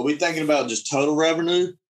 Are we thinking about just total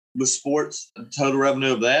revenue with sports, total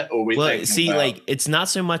revenue of that? Or are we thinking about... it's not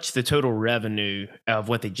so much the total revenue of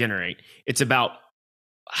what they generate. It's about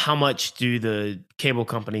how much do the cable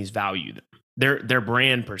companies value them. Their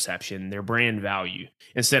brand perception, their brand value,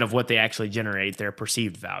 instead of what they actually generate, their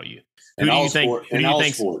perceived value. Who do you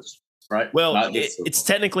think? Sports. Right. Well, it's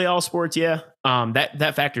technically all sports, yeah.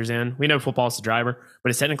 That factors in. We know football is the driver, but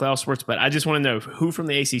it's technically all sports. But I just want to know who from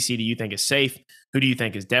the ACC do you think is safe? Who do you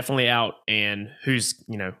think is definitely out? And who's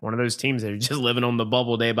one of those teams that are just living on the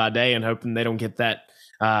bubble day by day and hoping they don't get that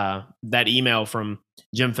email from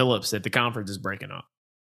Jim Phillips that the conference is breaking up.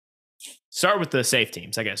 Start with the safe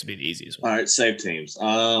teams. I guess would be the easiest one. All right, safe teams.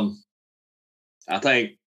 I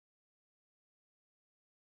think.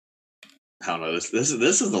 I don't know. This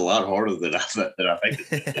is a lot harder than I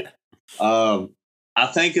think. I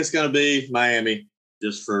think it's going to be Miami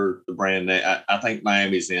just for the brand name. I think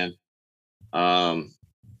Miami's in.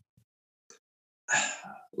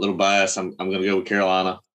 little biased. I'm going to go with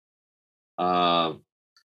Carolina. Um,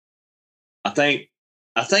 I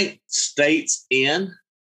think State's in,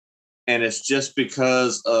 and it's just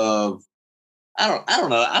because of I don't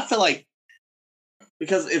know. I feel like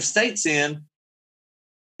because if State's in,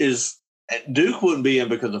 is Duke wouldn't be in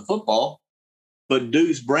because of football, but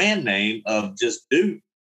Duke's brand name of just Duke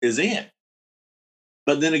is in.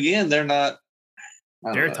 But then again, they're not.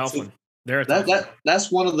 They're a tough one. They're a tough one.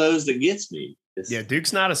 That's one of those that gets me. Yeah,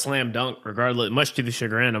 Duke's not a slam dunk, regardless, much to the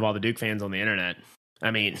chagrin of all the Duke fans on the internet. I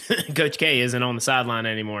mean, Coach K isn't on the sideline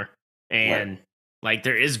anymore. And like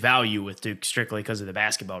there is value with Duke strictly because of the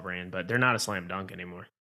basketball brand, but they're not a slam dunk anymore.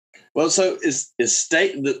 Well, so is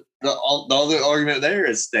State the other argument there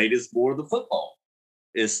is State is more the football.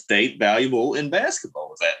 Is State valuable in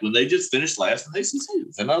basketball? Is that when they just finished last in the ACC?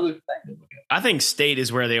 It's another thing. I think State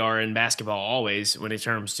is where they are in basketball always when it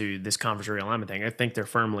comes to this conference realignment thing. I think they're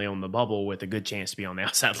firmly on the bubble with a good chance to be on the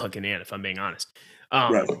outside looking in, if I'm being honest.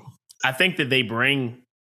 Right. I think that they bring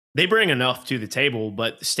enough to the table,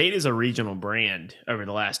 but State is a regional brand over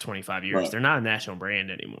the last 25 years. Right. They're not a national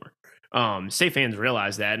brand anymore. State fans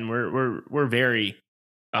realize that, and we're very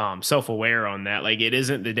self-aware on that. Like it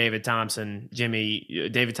isn't the David Thompson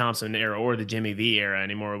era or the Jimmy V era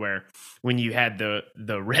anymore, where when you had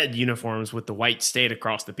the red uniforms with the white State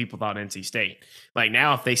across, the people thought NC State. Like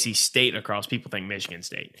now, if they see State across, people think Michigan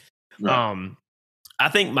State. Right. I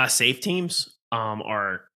think my safe teams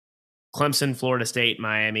are Clemson, Florida State,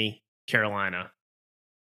 Miami, Carolina.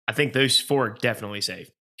 I think those four are definitely safe.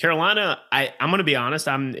 Carolina, I'm going to be honest.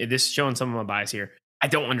 This is showing some of my bias here. I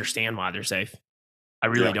don't understand why they're safe. I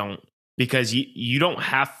really don't, because you don't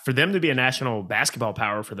have for them to be a national basketball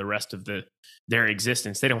power for the rest of their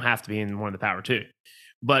existence. They don't have to be in one of the power two.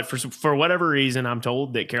 But for whatever reason, I'm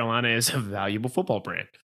told that Carolina is a valuable football brand.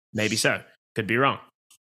 Maybe so. Could be wrong.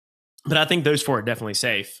 But I think those four are definitely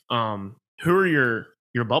safe. Who are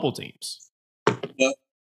your bubble teams?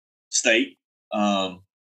 State. I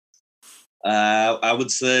would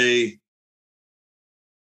say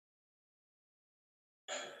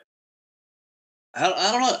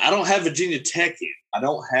I don't know. I don't have Virginia Tech yet. I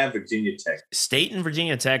don't have Virginia Tech. State and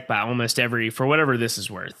Virginia Tech by almost for whatever this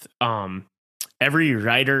is worth. Every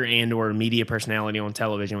writer and or media personality on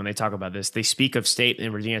television, when they talk about this, they speak of State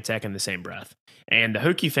and Virginia Tech in the same breath. And the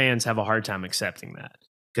Hokie fans have a hard time accepting that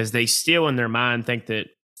because they still in their mind think that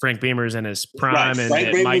Frank Beamer's in his prime and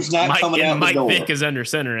that Mike Vick is under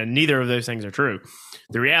center, and neither of those things are true.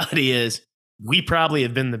 The reality is we probably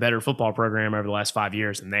have been the better football program over the last 5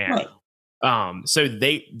 years than they have. Right. So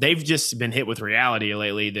they've just been hit with reality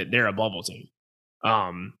lately that they're a bubble team.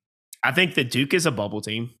 I think that Duke is a bubble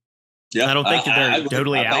team. Yeah, I don't think that they're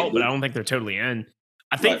totally out, but I don't think they're totally in.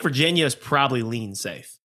 I think Virginia is probably lean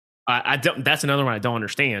safe. I don't. That's another one I don't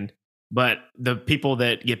understand. But the people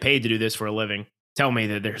that get paid to do this for a living tell me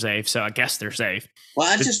that they're safe, so I guess they're safe. Well,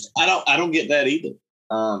 I don't get that either.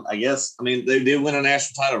 I guess they did win a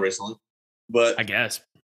national title recently, but I guess.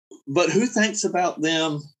 But who thinks about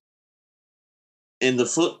them in the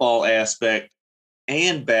football aspect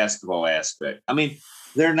and basketball aspect?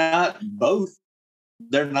 They're not both.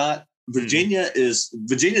 They're not.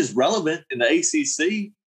 Virginia's relevant in the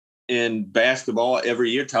ACC in basketball every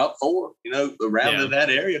year, top 4, around in that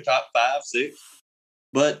area, top 5, 6.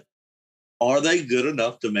 But are they good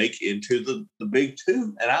enough to make into the Big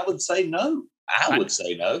Two? And I would say no. I would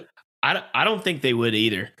say no. I don't think they would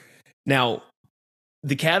either. Now,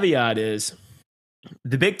 the caveat is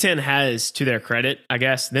the Big Ten has, to their credit, I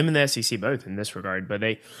guess, them and the SEC both in this regard, but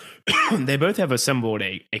they both have assembled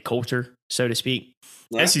a culture, so to speak.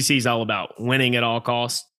 Right. SEC is all about winning at all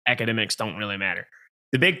costs. Academics don't really matter.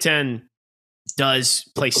 The Big Ten does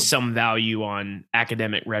place some value on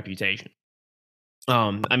academic reputation.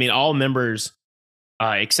 All members,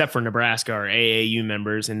 except for Nebraska, are AAU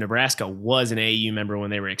members, and Nebraska was an AAU member when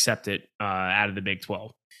they were accepted out of the Big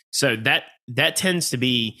 12. So that tends to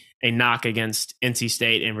be a knock against NC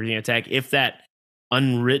State and Virginia Tech. If that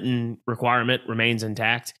unwritten requirement remains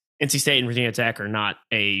intact, NC State and Virginia Tech are not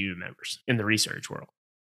AAU members in the research world.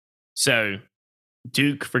 So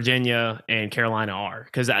Duke, Virginia, and Carolina are.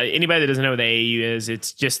 Because anybody that doesn't know what the AAU is,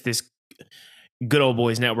 it's just this good old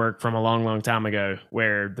boys network from a long, long time ago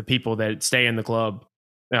where the people that stay in the club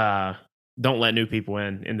don't let new people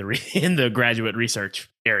in the graduate research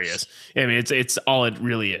areas. It's all it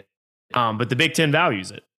really is. But the Big Ten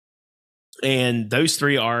values it. And those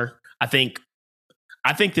three are, I think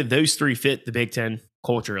that those three fit the Big Ten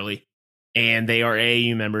culturally, and they are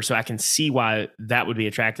AAU members. So I can see why that would be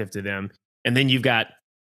attractive to them. And then you've got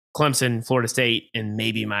Clemson, Florida State, and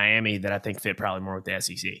maybe Miami that I think fit probably more with the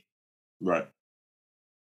SEC. Right.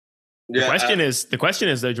 The question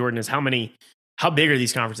is though, Jordan, is how big are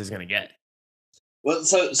these conferences going to get? Well,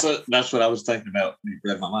 so that's what I was thinking about. You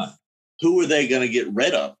read my mind. Who are they going to get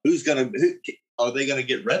rid of? Who are they going to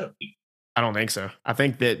get rid of? I don't think so. I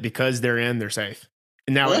think that because they're in, they're safe.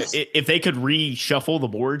 Now, if they could reshuffle the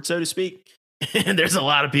board, so to speak, there's a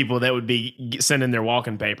lot of people that would be sending their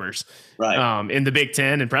walking papers, right? In the Big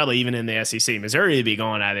Ten and probably even in the SEC. Missouri would be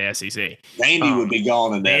gone out of the SEC. Vandy would be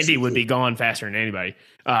gone in the Vandy SEC. would be gone faster than anybody.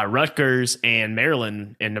 Rutgers and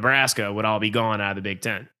Maryland and Nebraska would all be gone out of the Big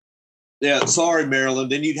Ten. Yeah, sorry,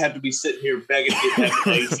 Maryland. Then you'd have to be sitting here begging to get back to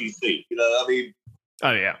the ACC. You know, I mean,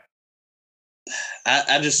 oh yeah.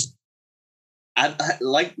 I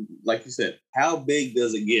like you said. How big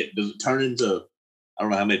does it get? Does it turn into? I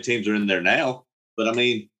don't know how many teams are in there now, but I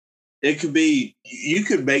mean, it could be. You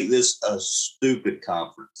could make this a stupid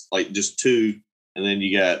conference, like just two, and then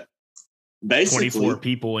you got basically 24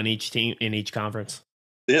 people in each team in each conference.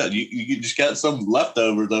 Yeah, you just got some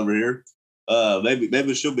leftovers over here.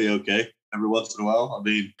 Maybe she'll be okay every once in a while. I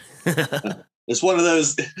mean, it's one of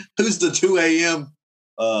those. Who's the 2 a.m.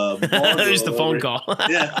 Who's the phone call?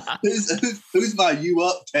 Yeah, who's my you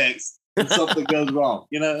up text if something goes wrong?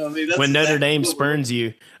 You know, I mean, that's when Notre Dame spurns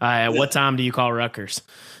you, at what time do you call Rutgers?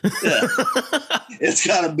 Yeah. It's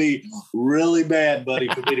got to be really bad, buddy,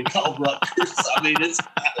 for me to call Rutgers. I mean, it's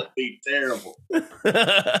got to be terrible.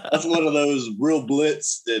 That's one of those real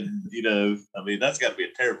blitz that, you know, I mean, that's got to be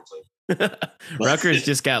a terrible thing. Rutgers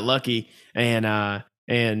just got lucky, and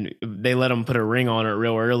they let them put a ring on it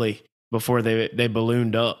real early before they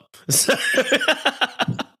ballooned up.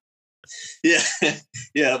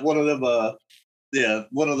 Yeah, one of them.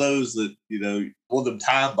 One of those that, you know, one of them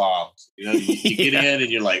time bombs. You know, you get in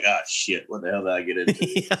and you're like, oh shit, what the hell did I get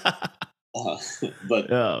into?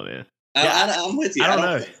 But oh man, I'm with you. I don't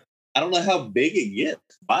know. I don't know how big it gets.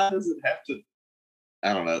 Why does it have to?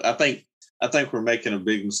 I don't know. I think we're making a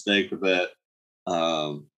big mistake with that.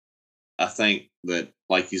 I think that,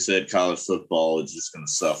 like you said, college football is just going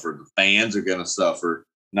to suffer. The fans are going to suffer,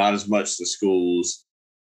 not as much the schools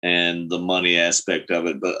and the money aspect of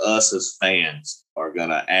it, but us as fans are going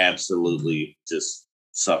to absolutely just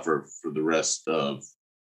suffer for the rest of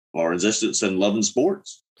our existence and loving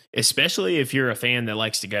sports. Especially if you're a fan that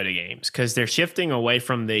likes to go to games, because they're shifting away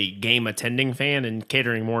from the game attending fan and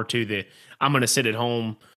catering more to the, I'm going to sit at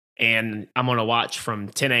home and I'm going to watch from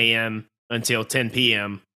 10 a.m. until 10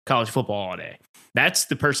 p.m. college football all day. That's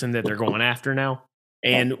the person that they're going after now.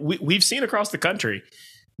 And we've seen across the country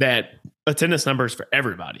that attendance numbers for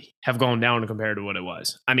everybody have gone down compared to what it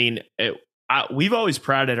was. I mean, we've always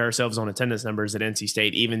prided ourselves on attendance numbers at NC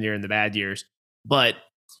State, even during the bad years. But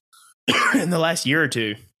in the last year or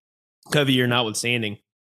two, COVID year notwithstanding,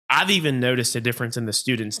 I've even noticed a difference in the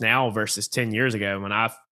students now versus 10 years ago when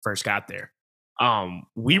I first got there.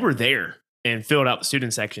 We were there and filled out the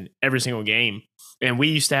student section every single game. And we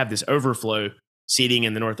used to have this overflow seating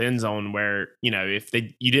in the north end zone where, you know, if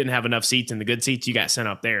you didn't have enough seats in the good seats, you got sent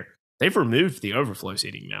up there. They've removed the overflow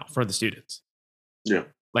seating now for the students. Yeah.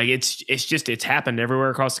 Like it's happened everywhere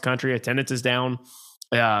across the country. Attendance is down,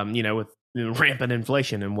 you know, with rampant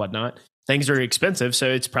inflation and whatnot. Things are expensive, so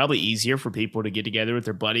it's probably easier for people to get together with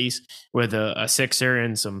their buddies with a sixer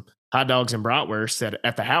and some hot dogs and bratwurst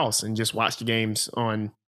at the house and just watch the games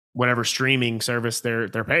on whatever streaming service they're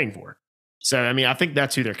paying for. So, I mean, I think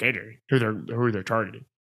that's who they're catering, who they're targeting.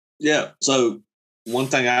 Yeah. So one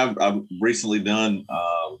thing I've recently done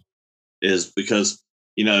is because,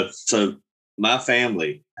 you know, so my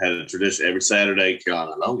family had a tradition every Saturday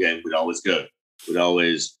Carolina home game. We'd always go. We'd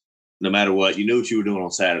always, no matter what, you knew what you were doing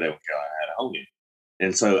on Saturday when Carolina had a home game.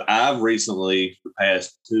 And so I've recently, the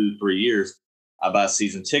past 2-3 years, I buy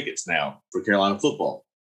season tickets now for Carolina football.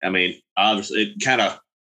 I mean, obviously, it kind of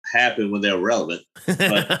happened when they were relevant,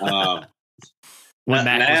 but when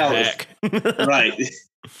Mac now, was back. Right.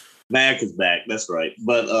 Mac is back. That's right.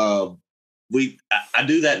 But I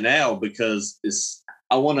do that now because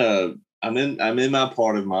I'm in my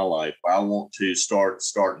part of my life where I want to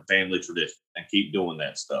starting family tradition and keep doing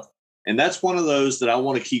that stuff. And that's one of those that I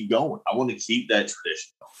want to keep going. I want to keep that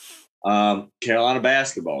tradition going. Carolina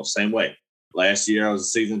basketball, same way. Last year I was a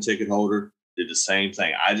season ticket holder, did the same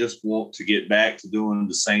thing. I just want to get back to doing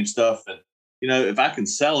the same stuff. And, you know, if I can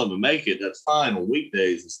sell them and make it, that's fine on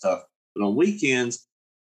weekdays and stuff. But on weekends,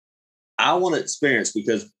 I want to experience,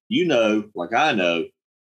 because, you know, like I know,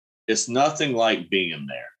 it's nothing like being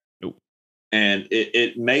there. Nope. And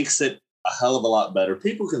it makes it a hell of a lot better.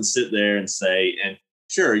 People can sit there and say, and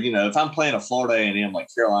sure, you know, if I'm playing a Florida A&M like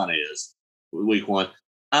Carolina is week one,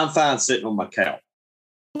 I'm fine sitting on my couch.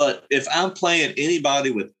 But if I'm playing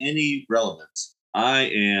anybody with any relevance, I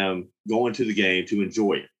am going to the game to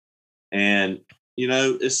enjoy it. And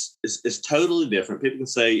it's totally different. People can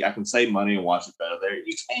say I can save money and watch it better there.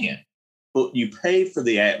 You can, but you pay for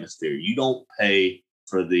the atmosphere. You don't pay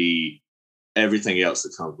for the everything else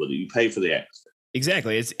that comes with it. You pay for the atmosphere.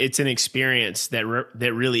 Exactly. It's an experience that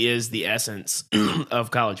really is the essence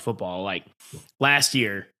of college football. Like last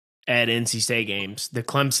year at NC State games, the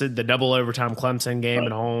double overtime Clemson game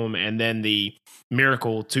at home, and then the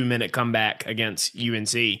miracle 2-minute comeback against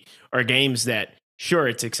UNC are games that, sure,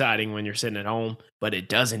 it's exciting when you're sitting at home, but it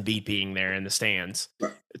doesn't beat being there in the stands.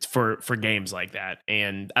 It's for games like that.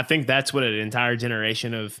 And I think that's what an entire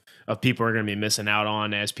generation of people are going to be missing out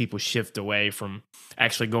on as people shift away from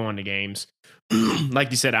actually going to games.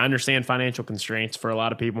 Like you said, I understand financial constraints for a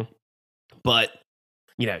lot of people, but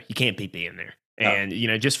you can't beat being there. No.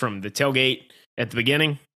 And just from the tailgate at the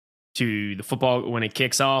beginning to the football when it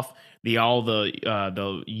kicks off, all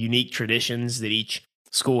the unique traditions that each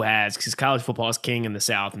school has, because college football is king in the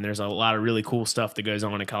South, and there's a lot of really cool stuff that goes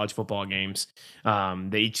on in college football games.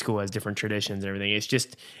 That each school has different traditions and everything. It's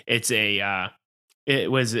just what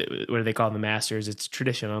do they call the Masters? It's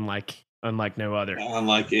tradition unlike no other.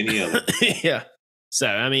 Unlike any other. Yeah. So,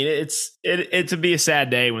 I mean, it's to be a sad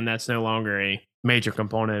day when that's no longer a major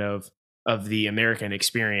component of the American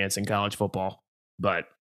experience in college football. But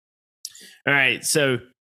all right, so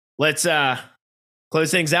let's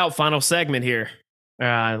close things out. Final segment here.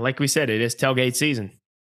 Like we said, it is tailgate season.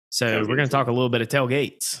 So we're going to talk a little bit of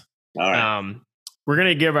tailgates. All right. We're going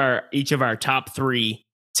to give each of our top 3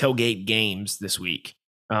 tailgate games this week.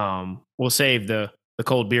 We'll save the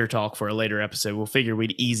cold beer talk for a later episode. We'll figure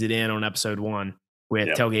we'd ease it in on episode 1 with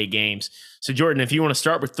tailgate games. So Jordan, if you want to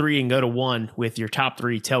start with 3 and go to 1 with your top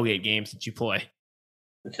 3 tailgate games that you play.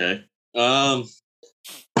 Okay. Let's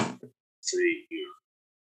see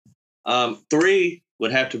here. 3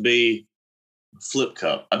 would have to be Flip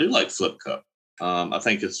Cup. I do like Flip Cup. I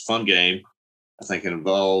think it's a fun game. I think it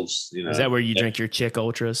involves, Is that where you drink your Chick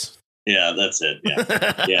Ultras? Yeah, that's it.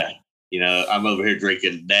 Yeah. Yeah. I'm over here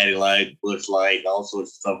drinking Natty Light, Busch Light, all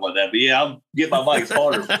sorts of stuff like that. But yeah, I'll get my bikes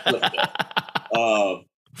harder for Flip Cup. No,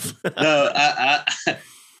 I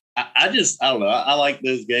don't know. I like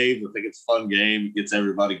those games. I think it's a fun game. It gets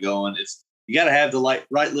everybody going. You got to have the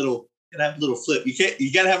right little. You got to have a little flip.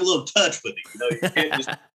 You got to have a little touch with it. You can't just.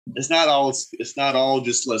 It's not all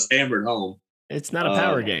just let's hammer it home. It's not a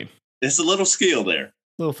power game. It's a little skill there. A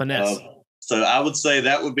little finesse. So I would say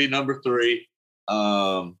that would be number 3.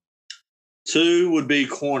 2 would be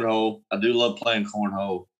cornhole. I do love playing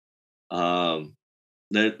cornhole.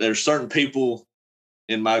 There's certain people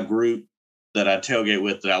in my group that I tailgate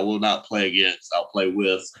with that I will not play against. I'll play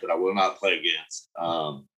with, but I will not play against.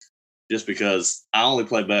 Just because I only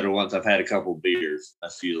play better once I've had a couple of beers.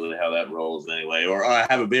 That's usually how that rolls anyway. Or I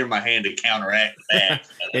have a beer in my hand to counteract that.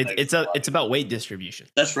 It's about weight distribution.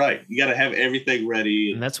 That's right. You got to have everything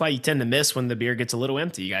ready. And that's why you tend to miss when the beer gets a little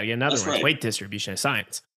empty. You got to get another one. Right. Weight distribution is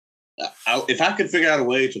science. If I could figure out a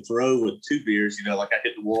way to throw with 2 beers, like I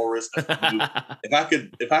hit the walrus.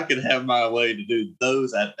 if I could have my way to do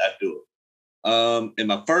those, I'd do it. And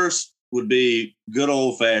my first would be good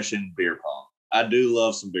old fashioned beer pong. I do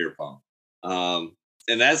love some beer pong.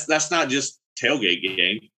 And that's not just tailgate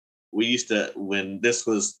game. We used to, when this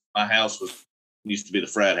was, my house used to be the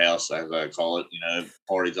frat house, as I call it,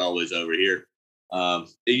 parties always over here.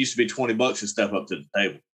 It used to be $20 to step up to the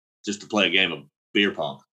table just to play a game of beer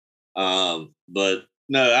pong. But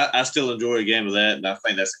no, I still enjoy a game of that. And I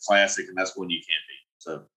think that's a classic and that's one you can't beat.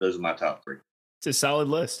 So those are my top 3. It's a solid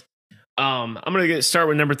list. I'm going to start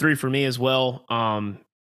with number 3 for me as well.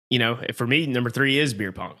 For me, number 3 is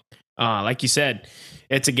beer pong. Like you said,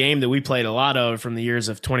 it's a game that we played a lot of from the years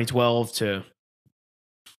of 2012 to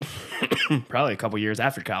probably a couple years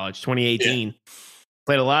after college, 2018. Yeah.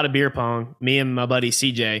 Played a lot of beer pong. Me and my buddy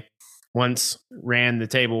CJ once ran the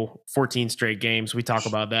table 14 straight games. We talk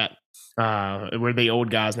about that. It would be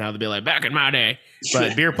old guys now. They'd be like, back in my day.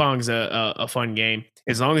 But beer pong's a fun game.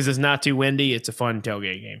 As long as it's not too windy, it's a fun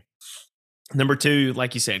tailgate game. Number 2,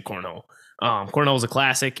 like you said, cornhole. Cornhole is a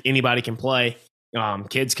classic. Anybody can play.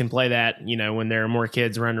 Kids can play that, when there are more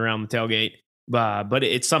kids running around the tailgate. But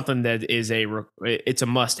it's something that is it's a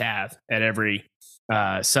must-have at every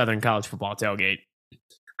Southern college football tailgate.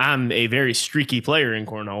 I'm a very streaky player in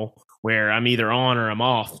cornhole, where I'm either on or I'm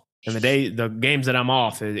off. And the games that I'm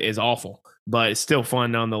off is awful, but it's still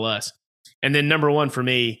fun nonetheless. And then number 1 for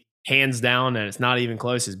me, hands down, and it's not even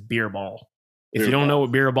close, is beer ball. If you don't know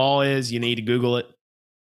what beer ball is, you need to Google it.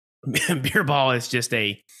 Beer ball is just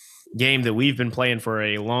a game that we've been playing for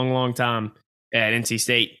a long, long time at NC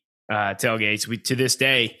State tailgates. To this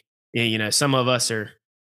day, some of us are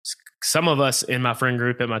some of us in my friend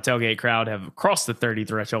group at my tailgate crowd have crossed the 30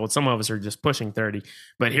 threshold. Some of us are just pushing 30.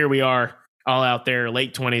 But here we are, all out there,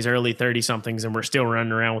 late 20s, early 30-somethings, and we're still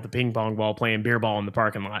running around with a ping pong ball playing beer ball in the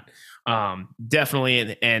parking lot.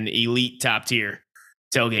 Definitely an elite top tier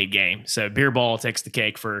tailgate game. So beer ball takes the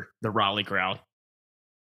cake for the Raleigh crowd.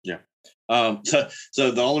 Yeah. So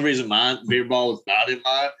the only reason my beer ball is not in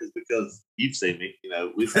mine is because you've seen me.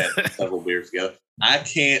 We've had several beers together. I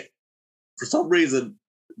can't, for some reason,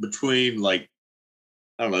 between like,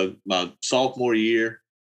 I don't know, my sophomore year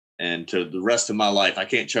and to the rest of my life, I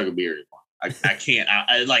can't chug a beer anymore. I can't.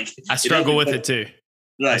 I struggle with it too.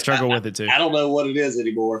 Right. I struggle with it too. I don't know what it is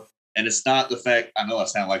anymore, and it's not the fact. I know I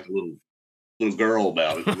sound like a little girl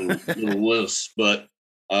about it, little wuss, but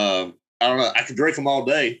I don't know. I can drink them all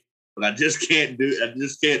day, but I just can't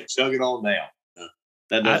chug it on down.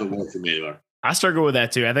 That doesn't work for me anymore. I struggle with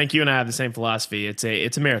that too. I think you and I have the same philosophy. It's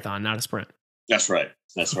a marathon, not a sprint. That's right.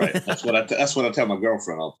 That's what I tell my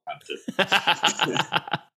girlfriend all the time too.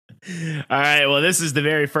 All right. Well, this is the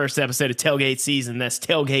very first episode of Tailgate Season. That's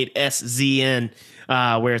Tailgate SZN,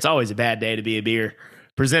 where it's always a bad day to be a beer.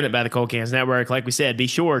 Presented by the Cold Cans Network. Like we said, be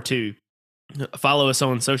sure to follow us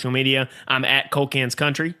on social media. I'm at Cold Cans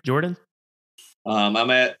Country. Jordan?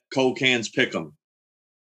 I'm at Cold Cans Pick'em.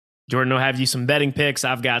 Jordan will have you some betting picks.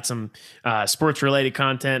 I've got some sports-related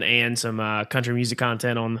content and some country music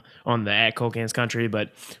content on the at Cold Cans Country.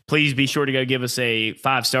 But please be sure to go give us a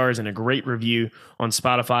 5 stars and a great review on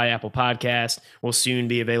Spotify, Apple Podcast. We'll soon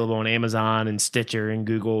be available on Amazon and Stitcher and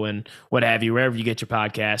Google and what have you, wherever you get your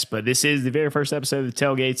podcast. But this is the very first episode of the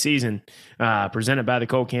Tailgate Season, presented by the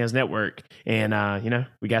Cold Cans Network. And,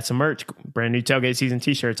 we got some merch, brand new Tailgate Season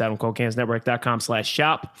t-shirts out on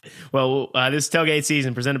coldcansnetwork.com/shop. Well, this is Tailgate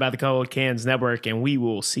Season presented by the Cold Cans Network, and we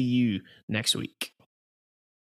will see you next week.